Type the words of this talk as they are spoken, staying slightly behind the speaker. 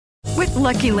With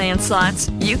Lucky Land Slots,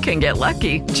 you can get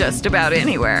lucky just about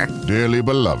anywhere. Dearly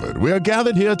beloved, we are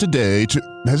gathered here today to...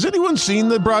 Has anyone seen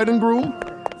the bride and groom?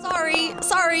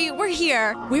 Sorry, we're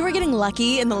here. We were getting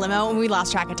lucky in the limo and we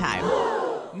lost track of time.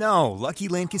 No, Lucky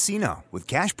Land Casino, with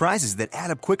cash prizes that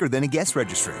add up quicker than a guest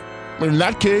registry. In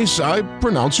that case, I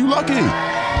pronounce you lucky.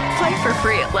 Play for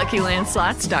free at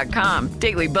LuckyLandSlots.com.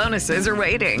 Daily bonuses are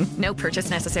waiting. No purchase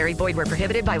necessary. Void where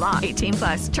prohibited by law.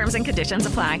 18+. Terms and conditions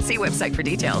apply. See website for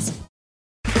details.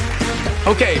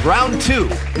 Okay, round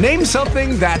two. Name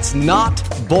something that's not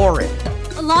boring.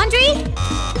 A laundry?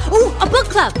 Ooh, a book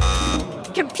club.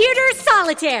 Computer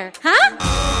solitaire, huh?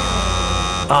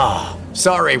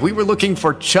 Sorry, we were looking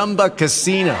for Chumba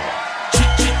Casino.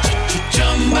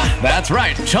 That's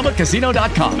right.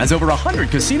 ChumbaCasino.com has over 100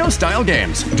 casino-style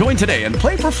games. Join today and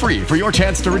play for free for your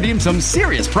chance to redeem some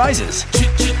serious prizes.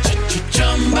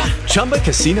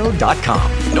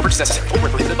 ChumbaCasino.com. No purchase necessary. Void where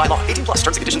prohibited by law. 18+. Terms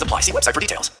and conditions apply. See website for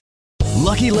details.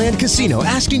 Lucky Land Casino,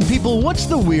 asking people, what's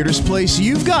the weirdest place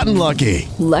you've gotten lucky?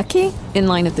 Lucky? In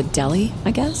line at the deli,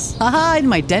 I guess? Aha, in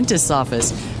my dentist's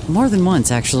office. More than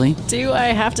once, actually. Do I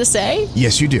have to say?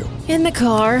 Yes, you do. In the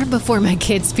car before my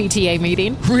kids' PTA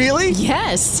meeting. Really?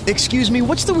 Yes. Excuse me,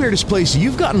 what's the weirdest place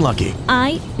you've gotten lucky?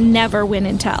 I never win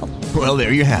and tell. Well,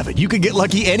 there you have it. You can get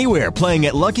lucky anywhere, playing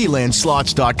at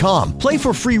LuckyLandSlots.com. Play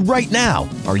for free right now.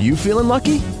 Are you feeling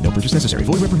lucky? No purchase necessary.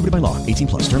 Void where prohibited by law. 18+.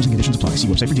 Terms and conditions apply. See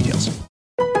website for details.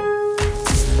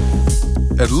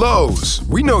 At Lowe's,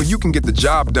 we know you can get the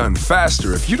job done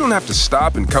faster if you don't have to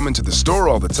stop and come into the store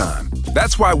all the time.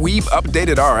 That's why we've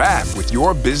updated our app with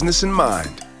your business in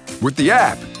mind. With the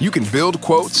app, you can build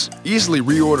quotes, easily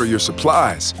reorder your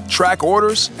supplies, track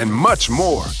orders, and much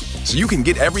more. So you can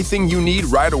get everything you need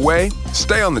right away,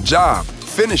 stay on the job,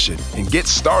 finish it, and get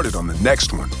started on the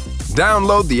next one.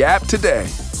 Download the app today,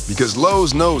 because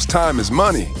Lowe's knows time is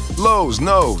money. Lowe's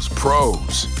knows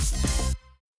pros.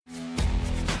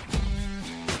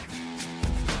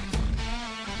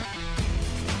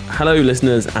 Hello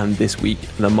listeners, and this week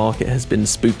the market has been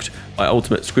spooked by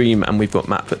Ultimate Scream, and we've got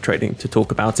Matt Foot Trading to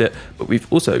talk about it, but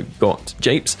we've also got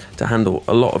Japes to handle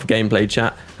a lot of gameplay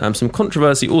chat, some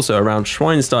controversy also around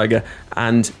Schweinsteiger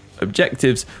and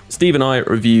objectives. Steve and I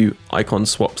review Icon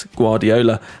Swaps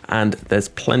Guardiola, and there's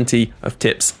plenty of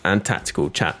tips and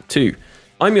tactical chat too.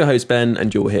 I'm your host Ben,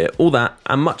 and you'll hear all that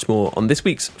and much more on this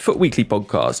week's Foot Weekly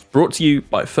podcast, brought to you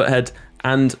by Foothead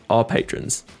and our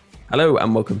patrons. Hello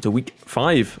and welcome to week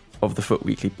 5 of the Foot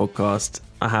Weekly podcast.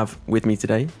 I have with me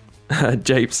today,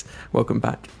 Japes. Welcome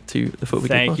back to the Foot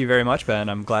Weekly podcast. Thank you very much, Ben.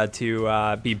 I'm glad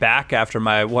to be back after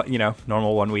my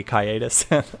normal 1 week hiatus.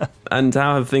 And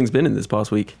how have things been in this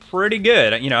past week? Pretty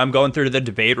good. I'm going through the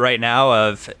debate right now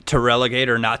of to relegate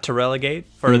or not to relegate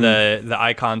for the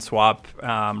Icon Swap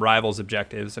Rivals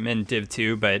objectives. I'm in Div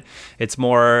 2, but it's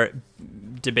more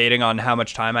debating on how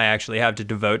much time I actually have to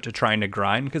devote to trying to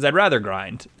grind, because I'd rather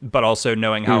grind, but also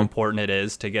knowing how important it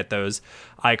is to get those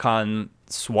Icon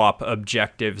Swap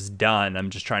objectives done.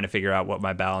 I'm just trying to figure out what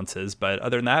my balance is. But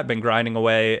other than that, I've been grinding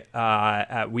away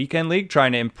at Weekend League,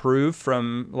 trying to improve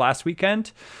from last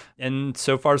weekend, and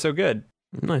so far so good.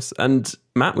 Nice. And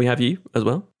Matt, we have you as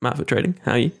well. Matt for Trading.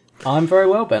 How are you? I'm very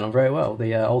well, Ben. I'm very well.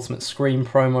 The Ultimate Scream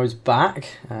promo's back.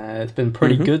 It's been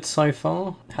pretty good so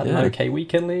far. Had an okay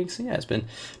weekend league, so yeah, it's been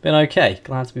okay.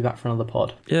 Glad to be back for another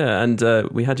pod. Yeah, and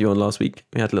we had you on last week.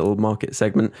 We had a little market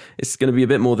segment. It's going to be a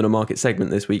bit more than a market segment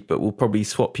this week, but we'll probably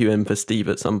swap you in for Steve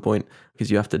at some point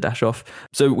because you have to dash off.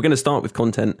 So we're going to start with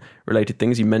content-related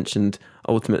things. You mentioned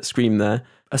Ultimate Scream there.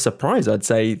 A surprise, I'd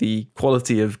say, the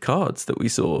quality of cards that we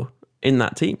saw in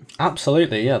that team.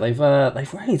 Absolutely, yeah. They've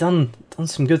really done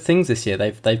some good things this year.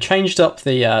 They've changed up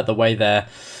the way they're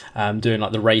doing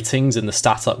like the ratings and the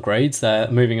stat upgrades. They're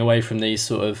moving away from these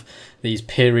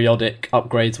periodic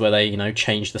upgrades where they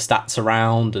change the stats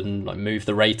around and like move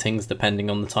the ratings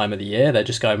depending on the time of the year. They're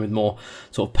just going with more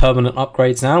sort of permanent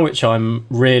upgrades now, which I'm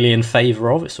really in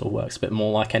favour of. It sort of works a bit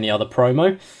more like any other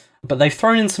promo. But they've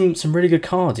thrown in some really good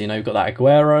cards. We've got that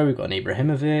Aguero, we've got an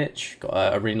Ibrahimovic,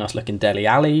 got a really nice looking Dele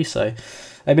Alli. So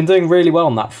they've been doing really well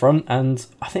on that front. And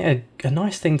I think a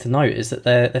nice thing to note is that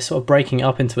they're sort of breaking it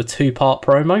up into a 2-part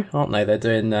promo, aren't they? They're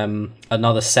doing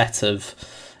another set of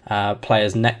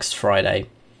players next Friday,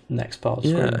 next part.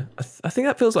 Yeah, I think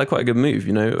that feels like quite a good move.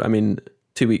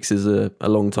 2 weeks is a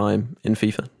long time in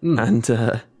FIFA,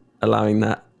 and allowing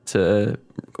that to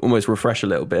almost refresh a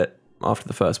little bit after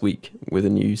the first week with a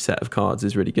new set of cards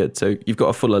is really good. So you've got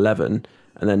a full 11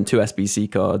 and then 2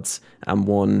 SBC cards and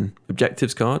 1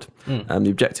 objectives card.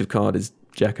 The objective card is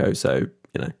Dzeko, so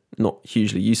not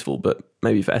hugely useful, but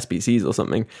maybe for SBCs or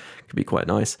something, could be quite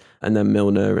nice. And then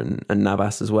Milner and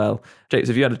Navas as well. Japes,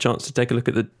 have you had a chance to take a look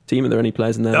at the team? Are there any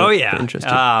players in there that are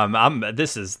interested?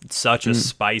 This is such a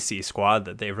spicy squad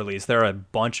that they've released. There are a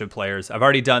bunch of players. I've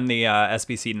already done the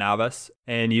SBC Navas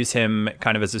and use him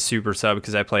kind of as a super sub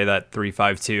because I play that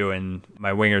 3-5-2 and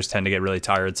my wingers tend to get really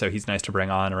tired. So he's nice to bring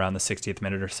on around the 60th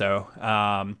minute or so.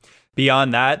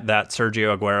 Beyond that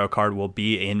Sergio Aguero card will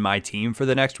be in my team for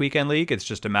the next weekend league. It's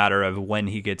just a matter of when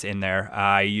he gets in there.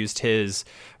 I used his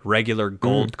regular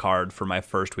gold card for my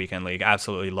first weekend league.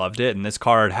 Absolutely loved it. And this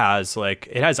card has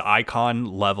icon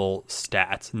level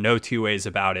stats. No two ways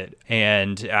about it.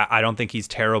 And I don't think he's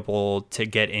terrible to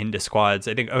get into squads.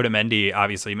 I think Otamendi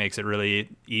obviously makes it really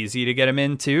easy to get him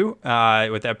into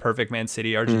with that perfect Man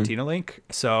City Argentina link.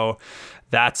 So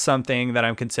that's something that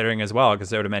I'm considering as well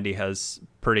because Otamendi has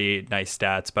pretty nice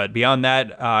stats. But beyond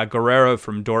that, Guerrero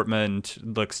from Dortmund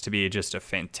looks to be just a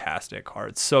fantastic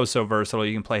card. So versatile.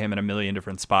 You can play him in a million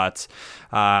different spots.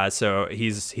 So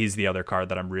he's the other card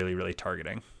that I'm really, really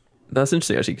targeting. That's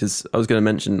interesting, actually, because I was going to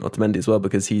mention Otamendi as well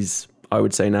because he's, I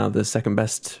would say now, the second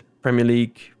best Premier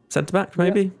League centre-back,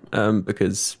 maybe,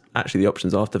 because actually the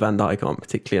options after Van Dijk aren't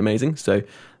particularly amazing. So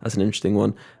that's an interesting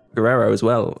one. Guerrero as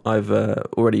well. I've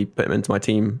already put him into my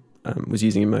team. Was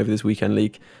using him over this weekend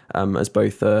league as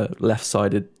both a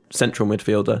left-sided central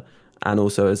midfielder and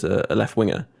also as a left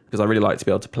winger because I really like to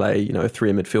be able to play, a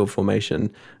three midfield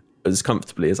formation as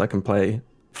comfortably as I can play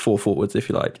four forwards, if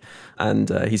you like. And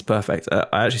he's perfect.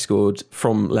 I actually scored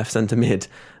from left centre mid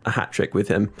a hat-trick with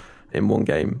him in one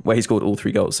game where he scored all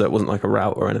 3 goals, so it wasn't like a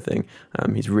rout or anything.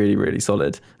 He's really, really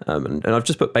solid. And I've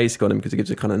just put basic on him because it gives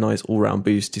a kind of nice all-round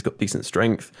boost. He's got decent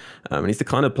strength. And he's the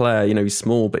kind of player, he's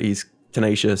small, but he's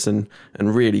tenacious and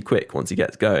really quick once he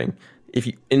gets going. If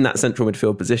you in that central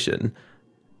midfield position,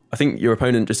 I think your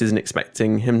opponent just isn't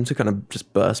expecting him to kind of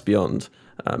just burst beyond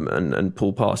and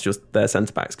pull past just their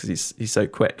centre-backs because he's so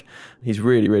quick. He's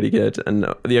really, really good. And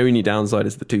the only downside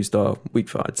is the 2-star weak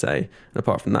foot, I'd say. And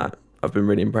apart from that, I've been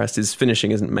really impressed. His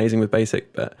finishing isn't amazing with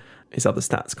basic, but his other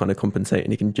stats kind of compensate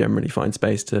and he can generally find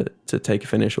space to take a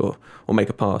finish or make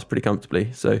a pass pretty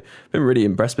comfortably. So I've been really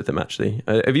impressed with him, actually.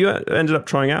 Have you ended up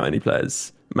trying out any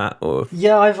players, Matt? Or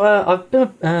Yeah, I've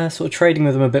been sort of trading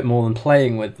with them a bit more than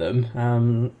playing with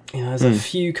them. There's a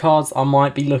few cards I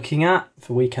might be looking at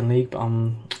for Weekend League, but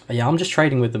I'm just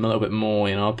trading with them a little bit more.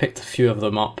 I picked a few of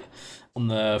them up on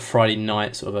the Friday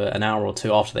night, sort of an hour or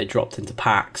two after they dropped into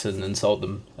packs and sold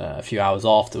them a few hours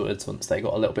afterwards once they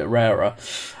got a little bit rarer.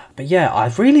 But yeah, I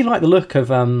really like the look of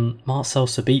Marcel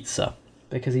Sabitzer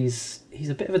because he's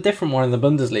a bit of a different one in the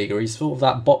Bundesliga. He's sort of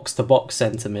that box-to-box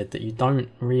centre mid that you don't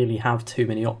really have too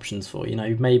many options for.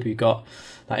 You've maybe got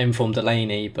that informed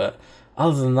Delaney, but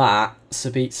other than that,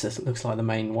 Sabitzer looks like the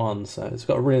main one. So it's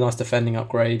got a really nice defending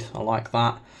upgrade. I like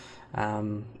that.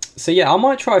 So yeah, I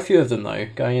might try a few of them though,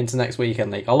 going into next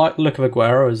weekend league. I like the look of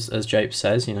Aguero, as Japes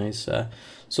says. He's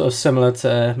sort of similar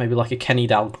to maybe like a Kenny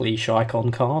Dalglish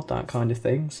icon card, that kind of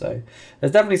thing. So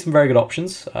there's definitely some very good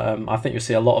options. I think you'll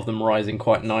see a lot of them rising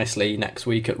quite nicely next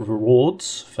week at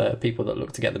rewards for people that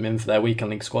look to get them in for their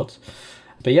weekend league squads.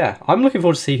 But yeah, I'm looking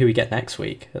forward to see who we get next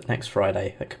week, next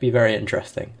Friday. That could be very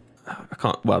interesting.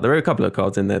 There are a couple of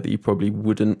cards in there that you probably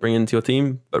wouldn't bring into your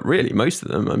team, but really most of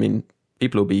them,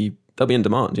 they'll be in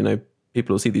demand.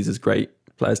 People will see these as great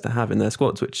players to have in their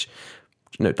squads, which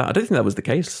I don't think that was the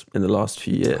case in the last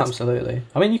few years. Absolutely.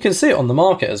 You can see it on the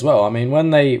market as well. When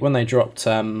they dropped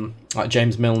like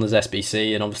James Milner's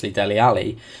SBC and obviously Dele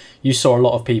Alli, you saw a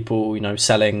lot of people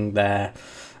selling their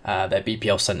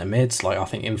BPL centre mids. Like I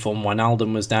think Inform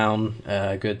Wijnaldum was down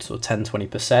a good sort of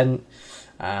 10-20%.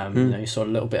 You saw a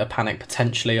little bit of panic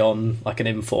potentially on like an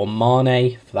Inform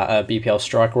Mane for that BPL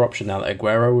striker option now that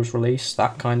Aguero was released,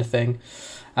 that kind of thing.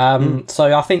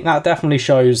 So I think that definitely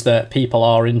shows that people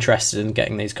are interested in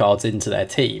getting these cards into their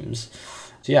teams.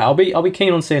 So yeah, I'll be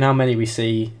keen on seeing how many we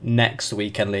see next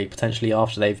weekend league, potentially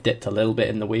after they've dipped a little bit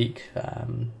in the week.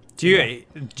 Do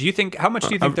you think how much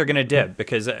do you think they're going to dip?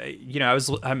 Because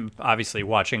I'm obviously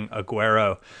watching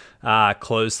Aguero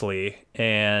closely,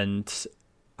 and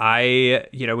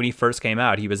when he first came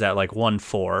out, he was at like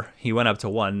 1.4. He went up to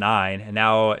 1.9, and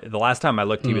now the last time I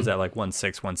looked, he was at like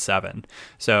 1.6, 1.7.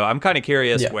 So I'm kind of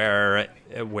curious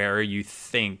where you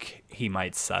think he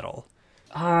might settle.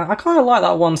 I kind of like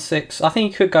that 1.6. I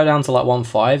think he could go down to like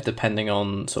 1.5, depending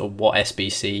on sort of what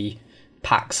SBC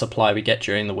pack supply we get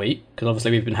during the week. Because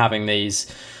obviously we've been having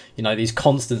these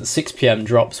constant 6 p.m.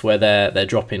 drops where they're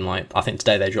dropping, like I think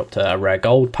today they dropped a rare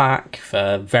gold pack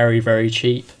for very, very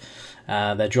cheap.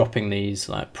 They're dropping these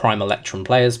like Prime Electron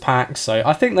Players packs, so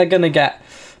I think they're going to get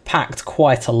packed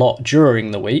quite a lot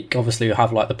during the week. Obviously, you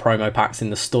have like the promo packs in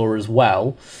the store as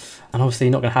well. And obviously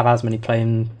you're not going to have as many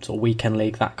playing sort of weekend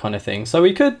league, that kind of thing. So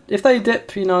we could, if they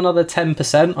dip, another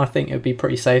 10%, I think it would be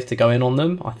pretty safe to go in on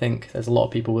them. I think there's a lot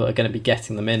of people that are going to be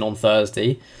getting them in on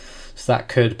Thursday. So that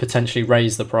could potentially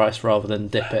raise the price rather than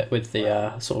dip it with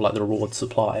the sort of like the reward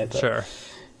supply. But, sure.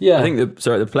 Yeah. I think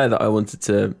the player that I wanted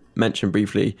to mention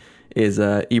briefly is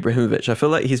Ibrahimovic. I feel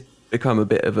like he's become a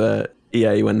bit of a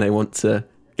EA when they want to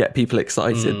get people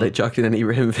excited. They chuck in an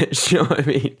Ibrahimovic, you know what I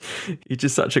mean? He's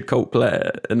just such a cult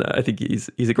player, and I think he's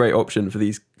a great option for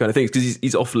these kind of things because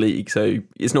he's off league, so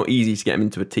it's not easy to get him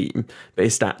into a team, but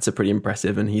his stats are pretty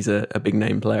impressive, and he's a big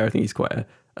name player. I think he's quite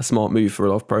a smart move for a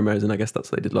lot of promos, and I guess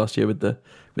that's what they did last year with the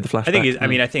flashback.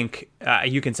 I think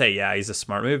you can say he's a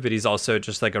smart move, but he's also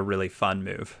just like a really fun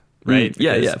move. Right?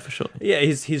 Yeah, for sure. Yeah,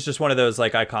 he's just one of those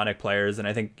like iconic players, and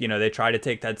I think they try to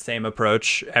take that same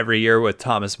approach every year with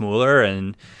Thomas Muller,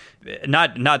 and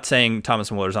not saying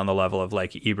Thomas Muller's on the level of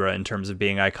like Ibra in terms of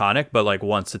being iconic, but like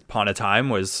once upon a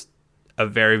time was a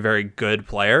very, very good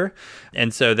player.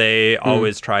 And so they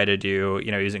always try to do,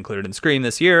 he was included in Scream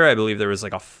this year. I believe there was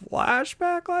like a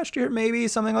flashback last year, maybe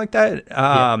something like that.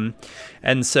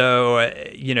 And so,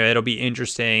 it'll be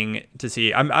interesting to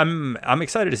see. I'm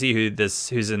excited to see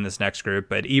who's in this next group,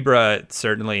 but Ibra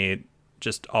certainly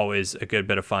just always a good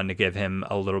bit of fun to give him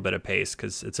a little bit of pace,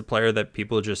 because it's a player that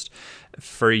people just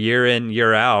for year in,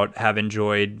 year out have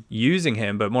enjoyed using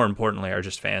him, but more importantly are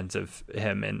just fans of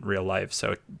him in real life.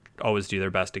 So always do their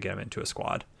best to get him into a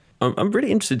squad. I'm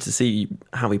really interested to see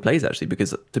how he plays, actually,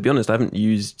 because to be honest, I haven't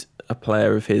used a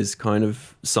player of his kind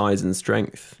of size and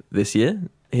strength this year.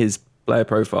 His player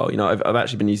profile, I've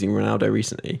actually been using Ronaldo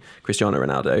recently, Cristiano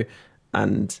Ronaldo,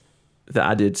 and the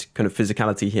added kind of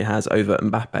physicality he has over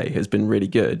Mbappe has been really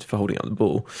good for holding up the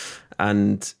ball.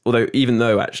 And even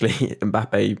though actually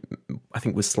Mbappe, I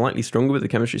think, was slightly stronger with the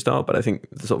chemistry style, but I think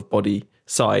the sort of body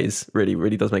size really,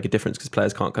 really does make a difference, because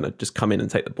players can't kind of just come in and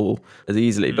take the ball as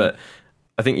easily. But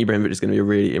I think Ibrahimovic is going to be a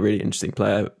really, really interesting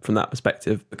player from that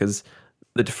perspective, because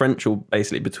the differential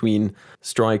basically between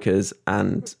strikers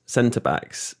and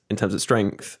centre-backs in terms of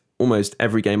strength, almost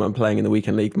every game I'm playing in the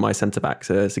weekend league, my centre-backs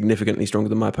are significantly stronger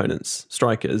than my opponent's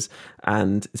strikers,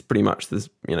 and it's pretty much the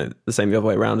same the other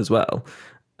way around as well.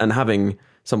 And having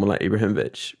someone like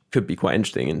Ibrahimovic could be quite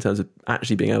interesting in terms of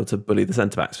actually being able to bully the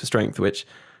centre-backs for strength, which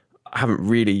I haven't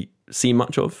really seen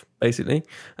much of, basically,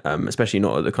 especially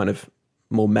not at the kind of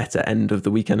more meta end of the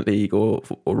weekend league or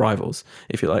rivals,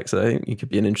 if you like. So I think he could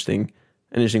be an interesting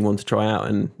one to try out.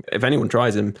 And if anyone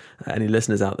tries him, any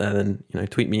listeners out there, then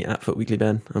tweet me at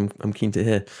FootWeeklyBen. I'm keen to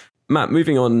hear. Matt,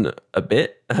 moving on a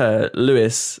bit,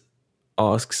 Lewis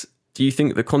asks, do you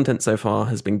think the content so far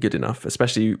has been good enough,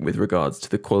 especially with regards to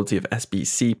the quality of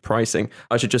SBC pricing?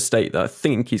 I should just state that I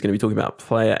think he's going to be talking about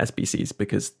player SBCs,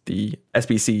 because the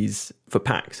SBCs for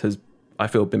packs has, I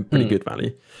feel, been pretty good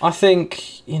value. I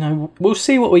think, we'll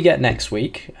see what we get next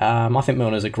week. I think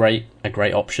Milner's a great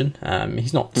option.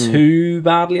 He's not too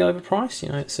badly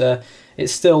overpriced.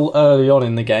 It's still early on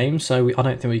in the game, so I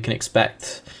don't think we can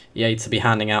expect EA to be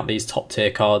handing out these top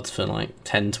tier cards for like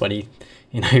 10, 20,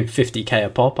 50k a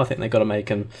pop. I think they've got to make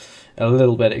them a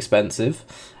little bit expensive.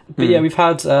 But yeah, we've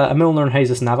had a Milner and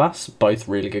Jesus Navas, both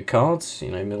really good cards.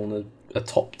 Milner, a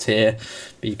top tier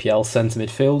BPL centre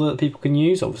midfielder that people can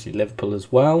use, obviously Liverpool as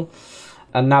well.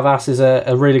 And Navas is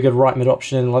a really good right mid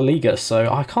option in La Liga, so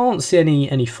I can't see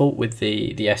any fault with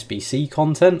the SBC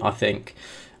content. I think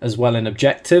as well in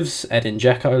objectives, Edin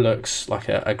Dzeko looks like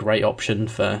a great option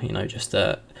for just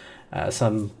a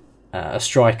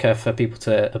striker for people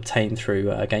to obtain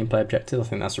through a gameplay objective. I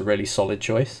think that's a really solid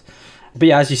choice. But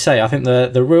yeah, as you say, I think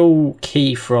the real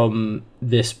key from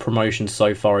this promotion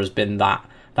so far has been that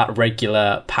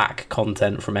regular pack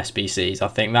content from SBCs. I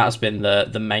think that's been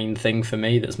the main thing for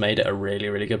me that's made it a really,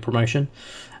 really good promotion.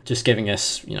 Just giving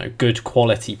us good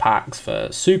quality packs for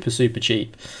super, super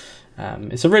cheap.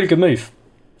 It's a really good move.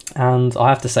 And I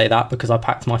have to say that because I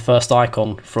packed my first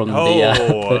icon from the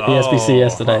SBC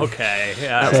yesterday. Okay,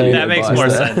 yeah, so that makes more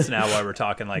sense now why we're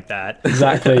talking like that.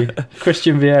 Exactly.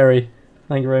 Christian Vieri.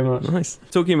 Thank you very much. Nice.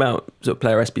 Talking about sort of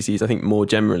player SBCs, I think more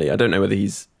generally, I don't know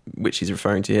which he's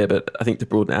referring to here, but I think to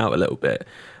broaden it out a little bit,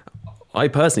 I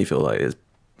personally feel like it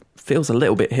feels a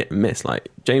little bit hit and miss. Like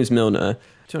James Milner,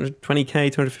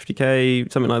 220k,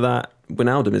 250k, something like that.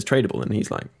 Wijnaldum is tradable, and he's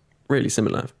like really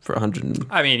similar for 100.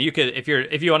 I mean, you could if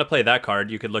you want to play that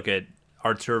card, you could look at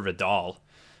Artur Vidal,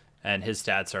 and his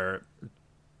stats are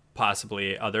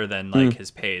possibly, other than like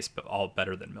his pace, but all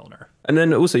better than Milner. And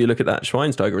then also you look at that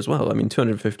Schweinsteiger as well. I mean,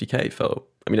 250k felt.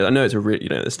 I mean, I know it's the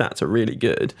stats are really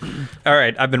good. All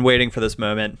right, I've been waiting for this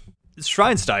moment.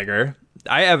 Schweinsteiger,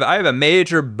 I have a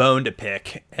major bone to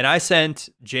pick, and I sent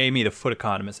Jamie, the foot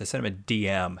economist, I sent him a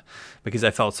DM because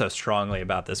I felt so strongly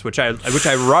about this, which I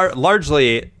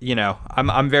largely,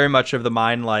 I'm very much of the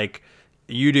mind like,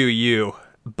 you do you,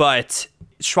 but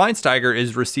Schweinsteiger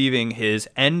is receiving his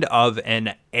end of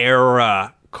an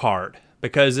era card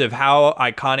because of how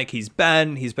iconic he's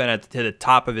been. He's been to the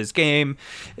top of his game,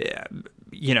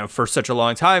 for such a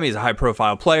long time. He's a high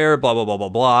profile player, blah, blah, blah, blah,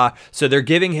 blah. So they're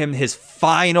giving him his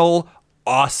final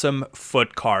awesome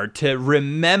foot card to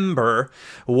remember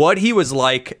what he was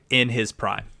like in his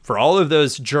prime. For all of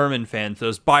those German fans,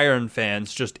 those Bayern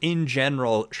fans, just in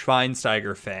general,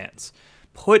 Schweinsteiger fans,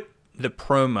 put the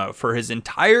promo for his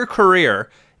entire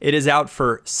career. It is out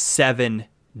for 7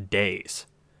 days.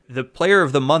 The player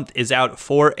of the month is out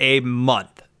for a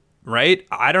month, right?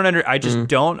 I just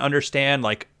don't understand.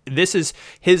 Like, this is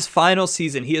his final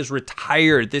season. He is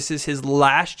retired. This is his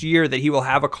last year that he will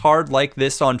have a card like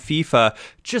this on FIFA.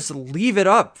 Just leave it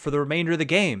up for the remainder of the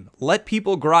game. Let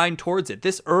people grind towards it.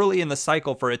 This early in the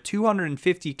cycle for a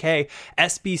 250K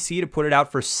SBC to put it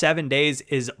out for 7 days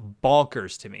is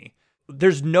bonkers to me.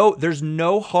 There's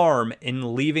no harm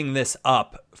in leaving this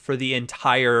up for the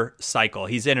entire cycle.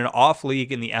 He's in an off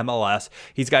league in the MLS.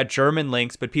 He's got German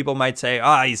links, but people might say,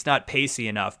 he's not pacey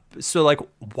enough. So, like,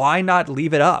 why not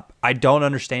leave it up? I don't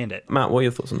understand it. Matt, what are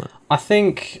your thoughts on that? I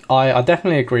think I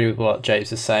definitely agree with what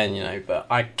Japes is saying, but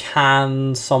I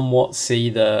can somewhat see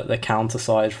the counter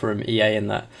side from EA in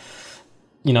that,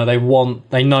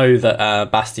 they know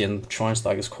that Bastian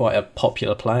Schweinsteiger is quite a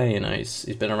popular player. He's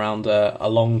been around a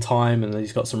long time and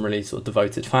he's got some really sort of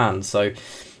devoted fans. So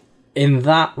in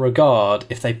that regard,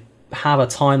 if they have a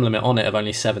time limit on it of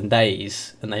only 7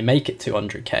 days and they make it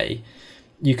 200K,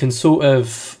 you can sort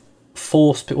of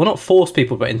not force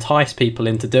people, but entice people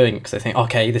into doing it because they think,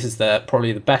 okay, this is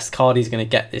probably the best card he's going to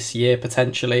get this year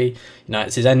potentially.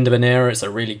 It's his end of an era. It's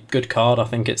a really good card. I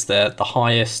think it's the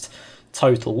highest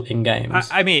total in games.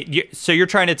 I mean, so you're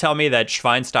trying to tell me that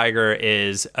Schweinsteiger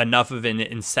is enough of an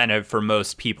incentive for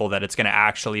most people that it's going to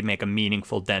actually make a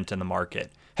meaningful dent in the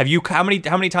market. How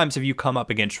many times have you come up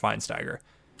against Schweinsteiger?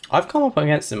 I've come up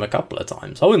against him a couple of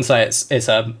times. I wouldn't say it's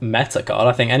a meta card.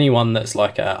 I think anyone that's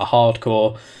like a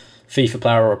hardcore FIFA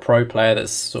player or a pro player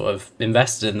that's sort of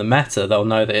invested in the meta, they'll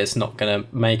know that it's not going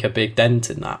to make a big dent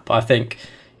in that. But I think,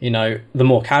 the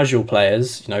more casual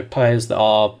players, players that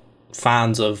are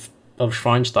fans of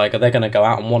Schweinsteiger, they're going to go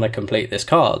out and want to complete this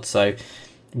card. So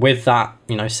with that,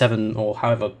 7 or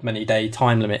however many day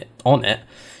time limit on it,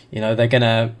 they're going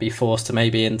to be forced to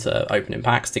maybe into opening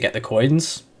packs to get the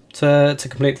coins to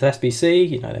complete the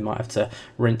SBC. They might have to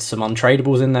rinse some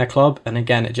untradables in their club. And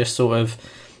again, it just sort of,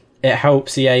 it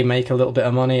helps EA make a little bit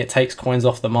of money. It takes coins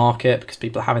off the market because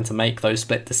people are having to make those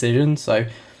split decisions. So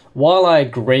while I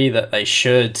agree that they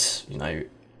should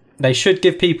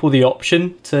give people the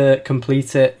option to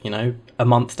complete it, a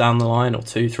month down the line or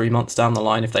 2-3 months down the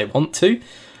line if they want to,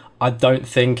 I don't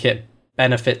think it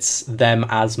benefits them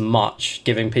as much,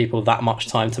 giving people that much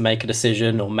time to make a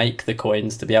decision or make the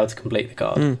coins to be able to complete the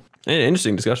card.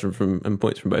 Interesting discussion and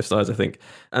points from both sides, I think.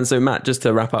 And so, Matt, just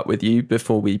to wrap up with you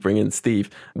before we bring in Steve,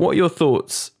 what are your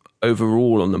thoughts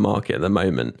overall on the market at the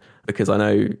moment? Because I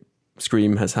know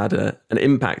Scream has had an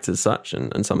impact as such,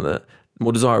 and some of the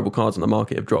more desirable cards on the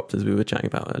market have dropped, as we were chatting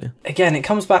about earlier. Again, it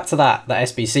comes back to that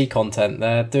SBC content.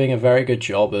 They're doing a very good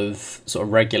job of sort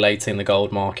of regulating the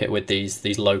gold market with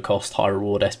these low cost, high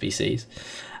reward SBCs.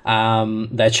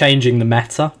 They're changing the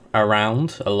meta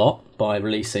around a lot by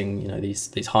releasing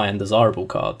these high end desirable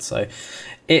cards. So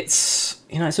it's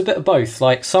it's a bit of both.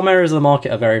 Like, some areas of the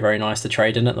market are very, very nice to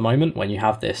trade in at the moment when you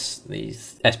have these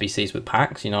SBCs with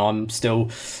packs. I'm still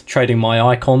trading my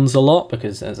icons a lot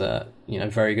because there's a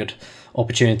very good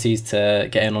opportunities to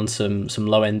get in on some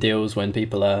low end deals when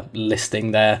people are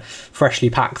listing their freshly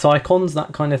packed icons,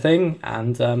 that kind of thing.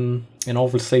 And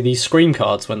obviously these Scream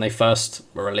cards, when they first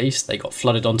were released, they got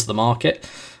flooded onto the market.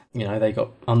 They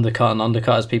got undercut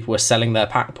as people were selling their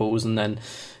pack pools, and then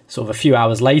sort of a few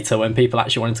hours later, when people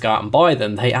actually wanted to go out and buy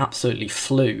them, they absolutely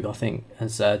flew. I think,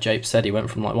 as Jape said, he went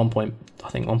from like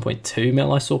 1.2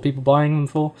 mil I saw people buying them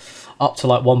for, up to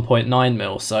like 1.9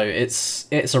 mil. So it's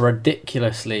a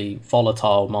ridiculously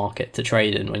volatile market to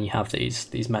trade in when you have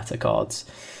these meta cards,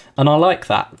 and I like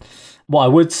that. What I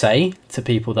would say to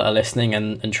people that are listening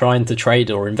and trying to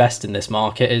trade or invest in this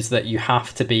market is that you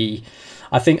have to be,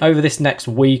 I think, over this next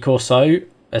week or so,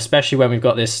 especially when we've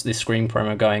got this Scream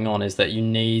promo going on, is that you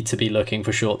need to be looking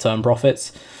for short-term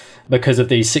profits because of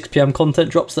these 6 p.m. content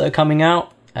drops that are coming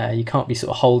out. You can't be sort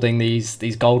of holding these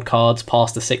gold cards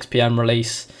past the 6 p.m.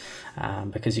 release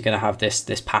because you're going to have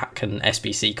this pack and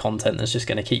SBC content that's just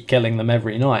going to keep killing them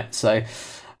every night. So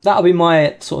that'll be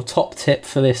my sort of top tip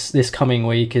for this coming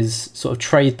week, is sort of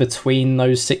trade between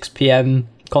those 6 p.m.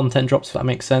 content drops, if that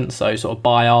makes sense. So sort of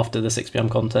buy after the 6 p.m.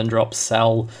 content drops,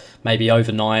 sell maybe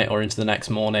overnight or into the next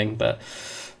morning. But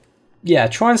yeah,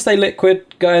 try and stay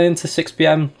liquid going into 6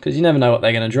 p.m. because you never know what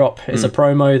they're going to drop. It's a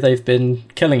promo. They've been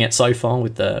killing it so far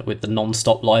with the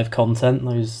non-stop live content,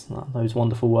 those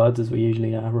wonderful words as we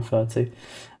usually refer to.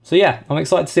 So yeah, I'm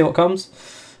excited to see what comes.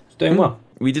 Doing well.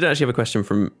 We did actually have a question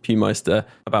from Pewmeister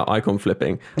about icon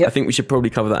flipping. Yep. I think we should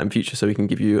probably cover that in future so we can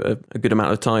give you a good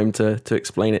amount of time to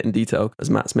explain it in detail,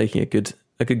 as Matt's making a good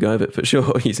go of it for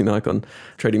sure using the icon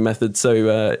trading method.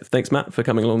 So thanks, Matt, for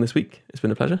coming along this week. It's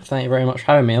been a pleasure. Thank you very much for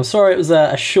having me. I'm sorry it was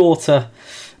a shorter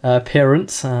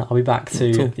appearance. I'll be back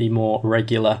to the more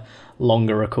regular,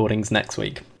 longer recordings next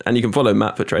week. And you can follow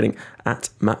Matt Foot Trading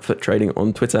at Matt Foot Trading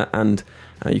on Twitter, and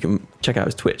you can check out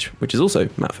his Twitch, which is also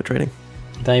Matt Foot Trading.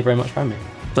 Thank you very much for having me.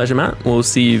 Pleasure, Matt. We'll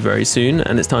see you very soon,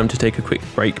 and it's time to take a quick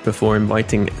break before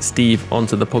inviting Steve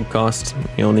onto the podcast.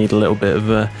 You'll need a little bit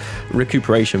of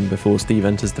recuperation before Steve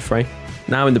enters the fray.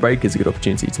 Now in the break is a good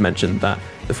opportunity to mention that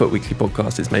the Foot Weekly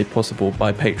podcast is made possible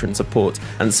by patron support.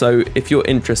 And so if you're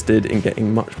interested in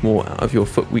getting much more out of your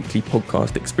Foot Weekly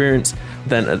podcast experience,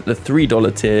 then at the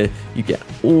 $3 tier, you get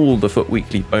all the Foot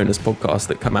Weekly bonus podcasts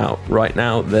that come out right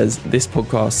now. There's this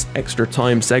podcast's extra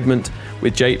time segment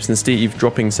with Japes and Steve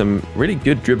dropping some really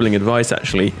good dribbling advice,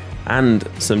 actually, and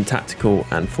some tactical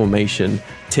and formation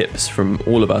tips from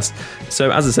all of us. So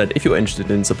as I said, if you're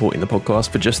interested in supporting the podcast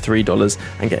for just $3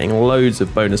 and getting loads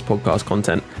of bonus podcast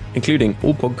content, including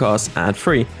all podcasts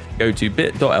ad-free, go to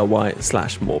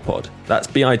bit.ly/morepod. That's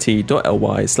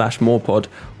bit.ly/morepod,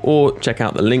 or check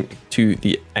out the link to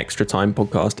the Extra Time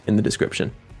podcast in the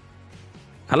description.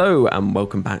 Hello and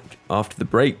welcome back after the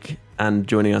break, and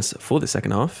joining us for the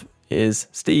second half is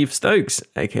Steve Stokes,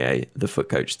 aka the Foot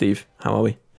Coach. Steve, how are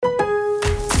we?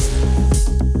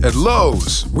 At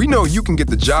Lowe's, we know you can get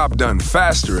the job done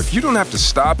faster if you don't have to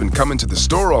stop and come into the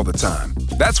store all the time.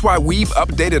 That's why we've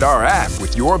updated our app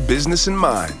with your business in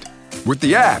mind. With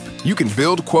the app, you can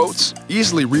build quotes,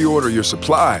 easily reorder your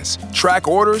supplies, track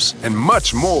orders, and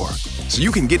much more. So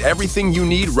you can get everything you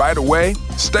need right away,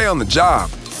 stay on the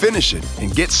job, finish it,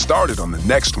 and get started on the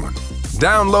next one.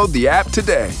 Download the app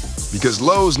today, because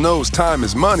Lowe's knows time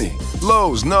is money.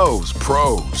 Lowe's knows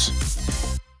pros.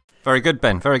 Very good,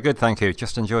 Ben. Very good, thank you.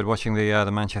 Just enjoyed watching the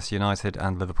Manchester United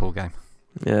and Liverpool game.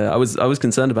 Yeah, I was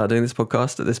concerned about doing this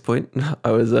podcast at this point.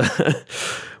 I was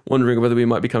wondering whether we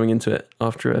might be coming into it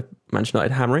after a Manchester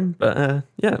United hammering, but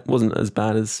yeah, it wasn't as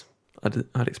bad as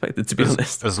I'd expected, to be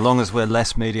honest. As long as we're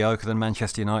less mediocre than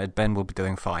Manchester United, Ben will be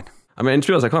doing fine. I mean, to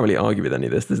be honest, I can't really argue with any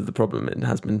of this. This is the problem. It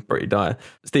has been pretty dire.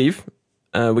 Steve,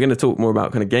 we're going to talk more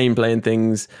about kind of gameplay and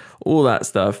things, all that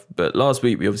stuff. But last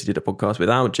week, we obviously did a podcast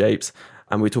without Japes,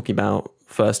 and we were talking about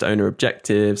first owner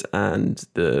objectives and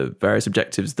the various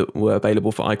objectives that were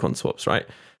available for icon swaps, right?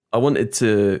 I wanted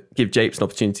to give Japes an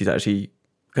opportunity to actually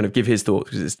kind of give his thoughts,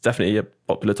 because it's definitely a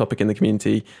popular topic in the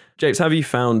community. Japes, have you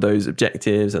found those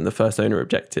objectives and the first owner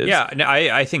objectives? Yeah, no,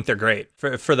 I think they're great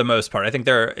for the most part. I think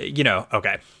they're,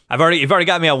 okay. You've already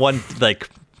got me on one,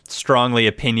 strongly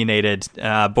opinionated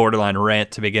borderline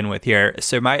rant to begin with here.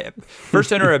 So my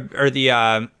first owner or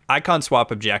the icon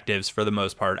swap objectives, for the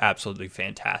most part, absolutely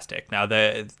fantastic. Now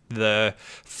the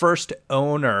first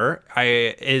owner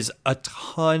is a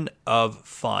ton of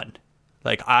fun.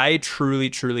 I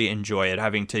truly enjoy it,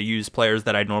 having to use players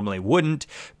that I normally wouldn't,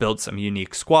 build some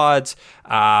unique squads,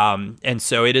 and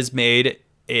so it has made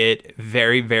it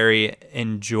very, very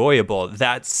enjoyable.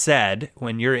 That said,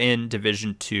 when you're in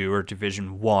Division 2 or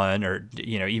Division 1 or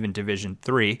even Division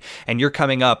 3, and you're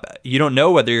coming up, you don't know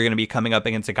whether you're going to be coming up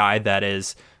against a guy that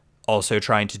is also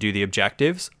trying to do the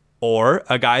objectives, or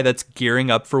a guy that's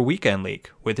gearing up for Weekend League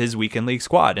with his Weekend League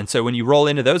squad. And so when you roll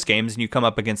into those games and you come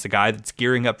up against a guy that's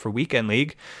gearing up for Weekend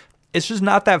League, it's just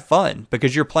not that fun,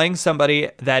 because you're playing somebody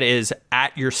that is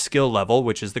at your skill level,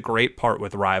 which is the great part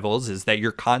with Rivals, is that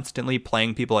you're constantly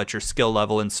playing people at your skill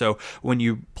level. And so when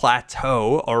you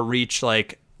plateau or reach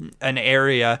an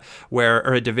area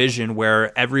or a division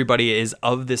where everybody is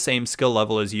of the same skill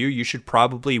level as you should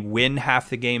probably win half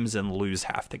the games and lose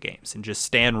half the games and just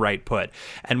stand right put.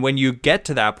 And when you get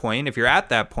to that point, if you're at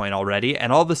that point already,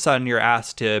 and all of a sudden you're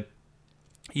asked to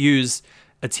use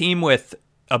a team with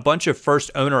a bunch of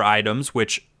first owner items,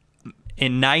 which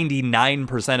in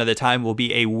 99% of the time will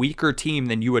be a weaker team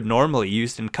than you would normally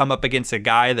use, and come up against a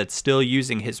guy that's still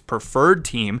using his preferred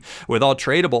team with all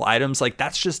tradable items. Like,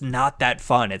 that's just not that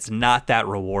fun. It's not that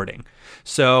rewarding.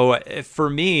 So for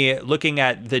me, looking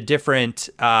at the different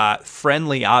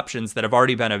friendly options that have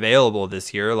already been available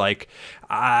this year, like,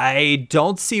 I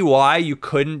don't see why you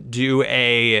couldn't do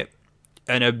an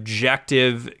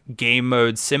objective game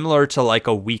mode similar to like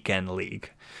a weekend league,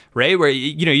 right? Where,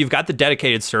 you know, you've got the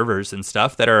dedicated servers and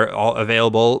stuff that are all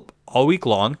available all week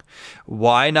long.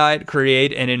 Why not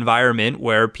create an environment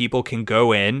where people can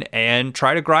go in and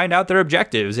try to grind out their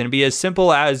objectives, and be as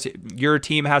simple as your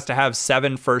team has to have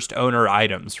 7 first owner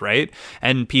items, right?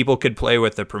 And people could play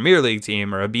with a Premier League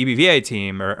team or a BBVA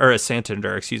team or a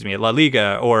Santander, La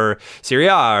Liga or Serie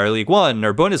A or League One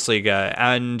or Bundesliga,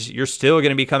 and you're still going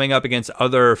to be coming up against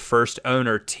other first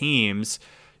owner teams,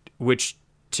 which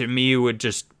to me would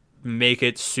just make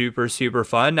it super, super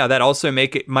fun. Now, that also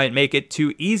might make it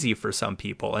too easy for some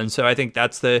people. And so I think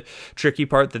that's the tricky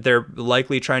part that they're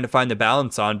likely trying to find the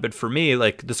balance on. But for me,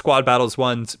 like, the squad battles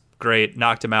one's great,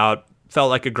 knocked him out, felt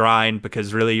like a grind,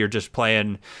 because really you're just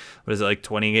playing, what is it, like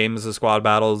 20 games of squad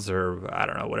battles, or I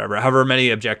don't know, whatever, however many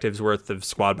objectives worth of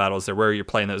squad battles there were, you're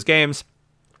playing those games.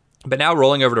 But now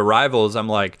rolling over to Rivals, I'm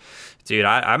like, dude,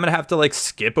 I'm going to have to like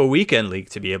skip a weekend league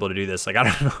to be able to do this. Like, I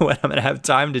don't know when I'm going to have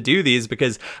time to do these,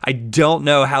 because I don't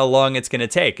know how long it's going to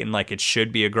take. And like, it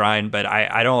should be a grind, but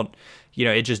I don't, you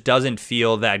know, it just doesn't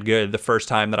feel that good the first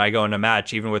time that I go in a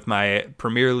match, even with my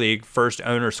Premier League first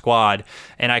owner squad,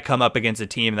 and I come up against a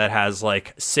team that has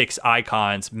like 6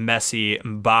 icons, Messi,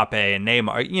 Mbappe, and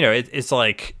Neymar. You know, it's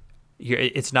like,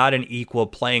 it's not an equal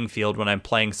playing field when I'm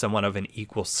playing someone of an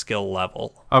equal skill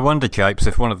level. I wonder, Japes,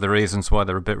 if one of the reasons why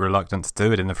they're a bit reluctant to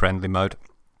do it in the friendly mode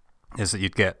is that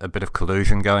you'd get a bit of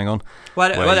collusion going on. Well,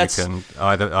 you can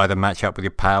either match up with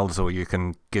your pals, or you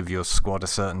can give your squad a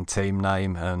certain team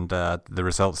name, and the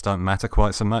results don't matter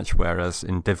quite so much. Whereas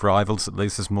in Div Rivals, at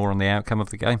least there's more on the outcome of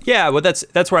the game. Yeah, well,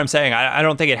 that's where I'm saying I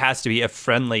don't think it has to be a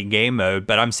friendly game mode,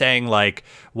 but I'm saying, like,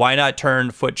 why not turn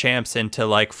Foot Champs into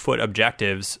like Foot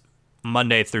Objectives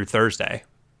Monday through Thursday?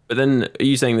 But then, are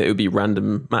you saying that it would be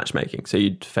random matchmaking? So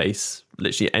you'd face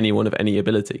literally anyone of any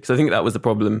ability? Because I think that was the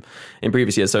problem in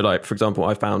previous years. So, like, for example,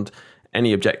 I found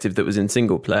any objective that was in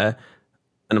single player,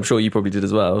 and I'm sure you probably did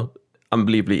as well,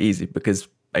 unbelievably easy, because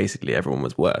basically everyone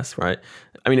was worse, right?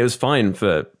 I mean, it was fine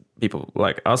for people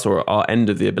like us or our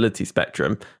end of the ability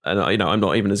spectrum. And, you know, I'm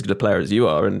not even as good a player as you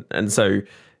are. And so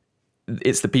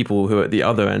it's the people who are at the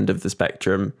other end of the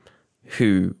spectrum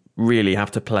who really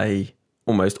have to play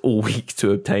almost all week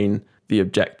to obtain the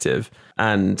objective.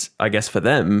 And I guess for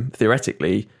them,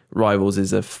 theoretically, Rivals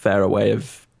is a fairer way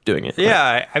of doing it.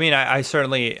 Yeah, right? I mean, I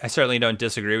certainly don't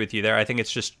disagree with you there. I think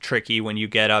it's just tricky when you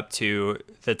get up to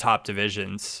the top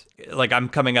divisions. Like, I'm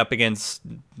coming up against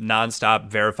nonstop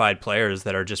verified players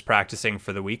that are just practicing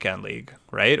for the weekend league,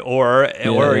 right? Or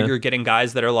you're getting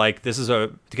guys that are like, this is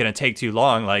going to take too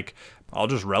long. Like, I'll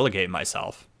just relegate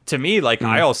myself. To me, like,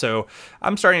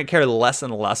 I'm starting to care less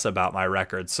and less about my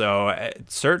record. So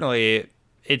certainly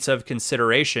it's of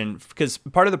consideration, because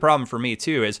part of the problem for me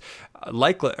too is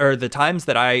the times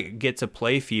that I get to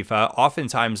play FIFA,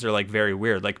 oftentimes they're like very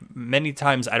weird. Like, many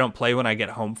times I don't play when I get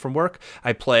home from work.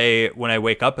 I play when I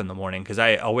wake up in the morning, because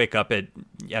I'll wake up at,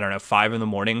 5 in the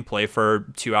morning, play for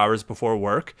 2 hours before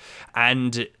work,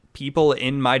 and people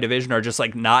in my division are just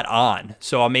like not on.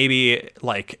 So I'll maybe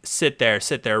like sit there,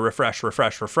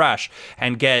 refresh,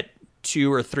 and get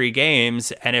 2 or 3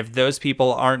 games. And if those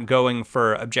people aren't going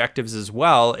for objectives as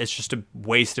well, it's just a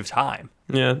waste of time.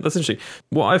 Yeah, that's interesting.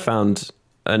 What I found,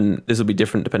 and this will be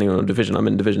different depending on division. I'm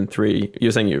in Division 3.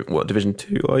 You're saying Division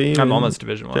 2 are you? I'm almost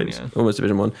Division 1, yeah. Almost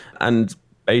Division 1. And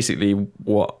basically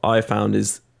what I found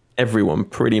is everyone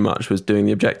pretty much was doing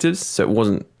the objectives, so it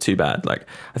wasn't too bad. Like,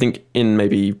 I think in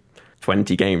maybe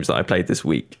 20 games that I played this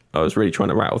week, I was really trying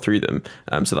to rattle through them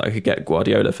so that I could get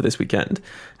Guardiola for this weekend.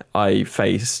 I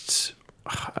faced,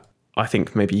 I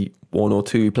think, maybe 1 or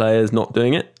 2 players not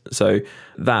doing it. So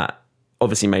that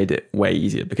obviously made it way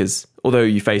easier, because although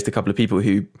you faced a couple of people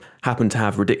who happen to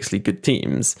have ridiculously good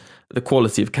teams, the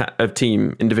quality of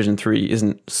team in Division 3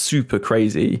 isn't super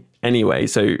crazy anyway.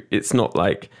 So it's not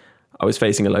like I was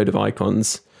facing a load of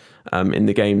icons in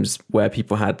the games where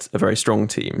people had a very strong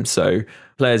team. So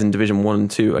players in Division 1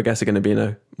 and 2, I guess, are going to be in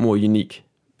a more unique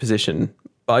position.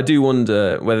 But I do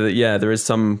wonder whether, there is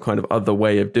some kind of other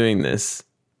way of doing this,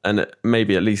 and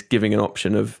maybe at least giving an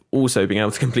option of also being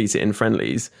able to complete it in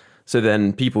friendlies. So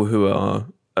then people who are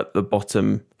at the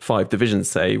bottom 5 divisions,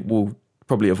 say, will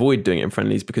probably avoid doing it in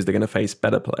friendlies because they're going to face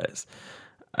better players.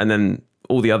 And then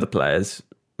all the other players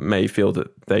may feel that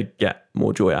they get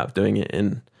more joy out of doing it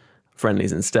in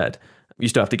friendlies instead. You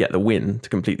still have to get the win to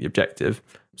complete the objective,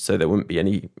 so there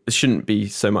shouldn't be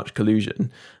so much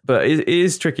collusion. But it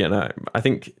is tricky, and I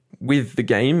think with the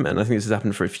game, and I think this has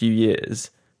happened for a few years,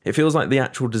 it feels like the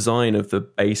actual design of the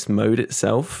base mode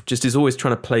itself just is always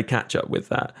trying to play catch up with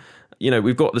that.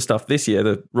 We've got the stuff this year,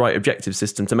 the right objective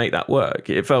system to make that work.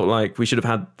 It felt like we should have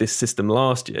had this system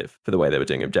last year for the way they were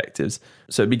doing objectives.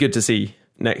 So it'd be good to see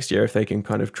next year if they can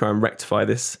kind of try and rectify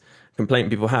this complaint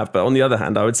people have. But on the other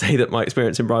hand, I would say that my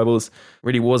experience in Rivals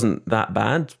really wasn't that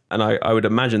bad. And I would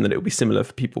imagine that it would be similar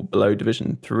for people below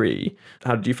Division 3.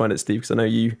 How did you find it, Steve? Because I know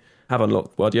you have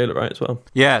unlocked Guardiola, right, as well?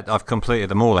 Yeah, I've completed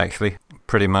them all, actually.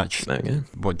 Pretty much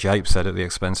what Jape said at the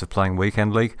expense of playing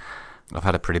Weekend League. I've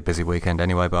had a pretty busy weekend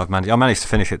anyway, but I managed to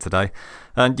finish it today.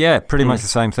 And yeah, pretty much the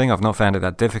same thing. I've not found it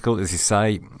that difficult. As you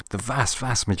say, the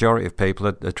vast majority of people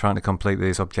are trying to complete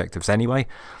these objectives anyway.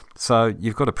 So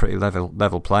you've got a pretty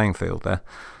level playing field there.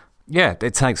 Yeah,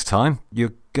 it takes time.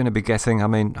 You're going to be getting,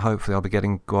 hopefully I'll be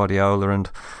getting Guardiola and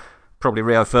probably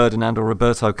Rio Ferdinand or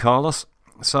Roberto Carlos.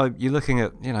 So you're looking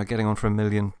at, getting on for a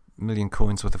million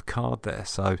coins worth of card there.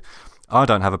 So I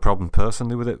don't have a problem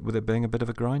personally with it being a bit of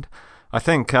a grind. I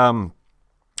think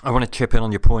I want to chip in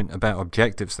on your point about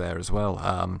objectives there as well,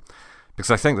 because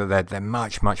I think that they're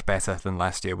much better than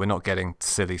last year. We're not getting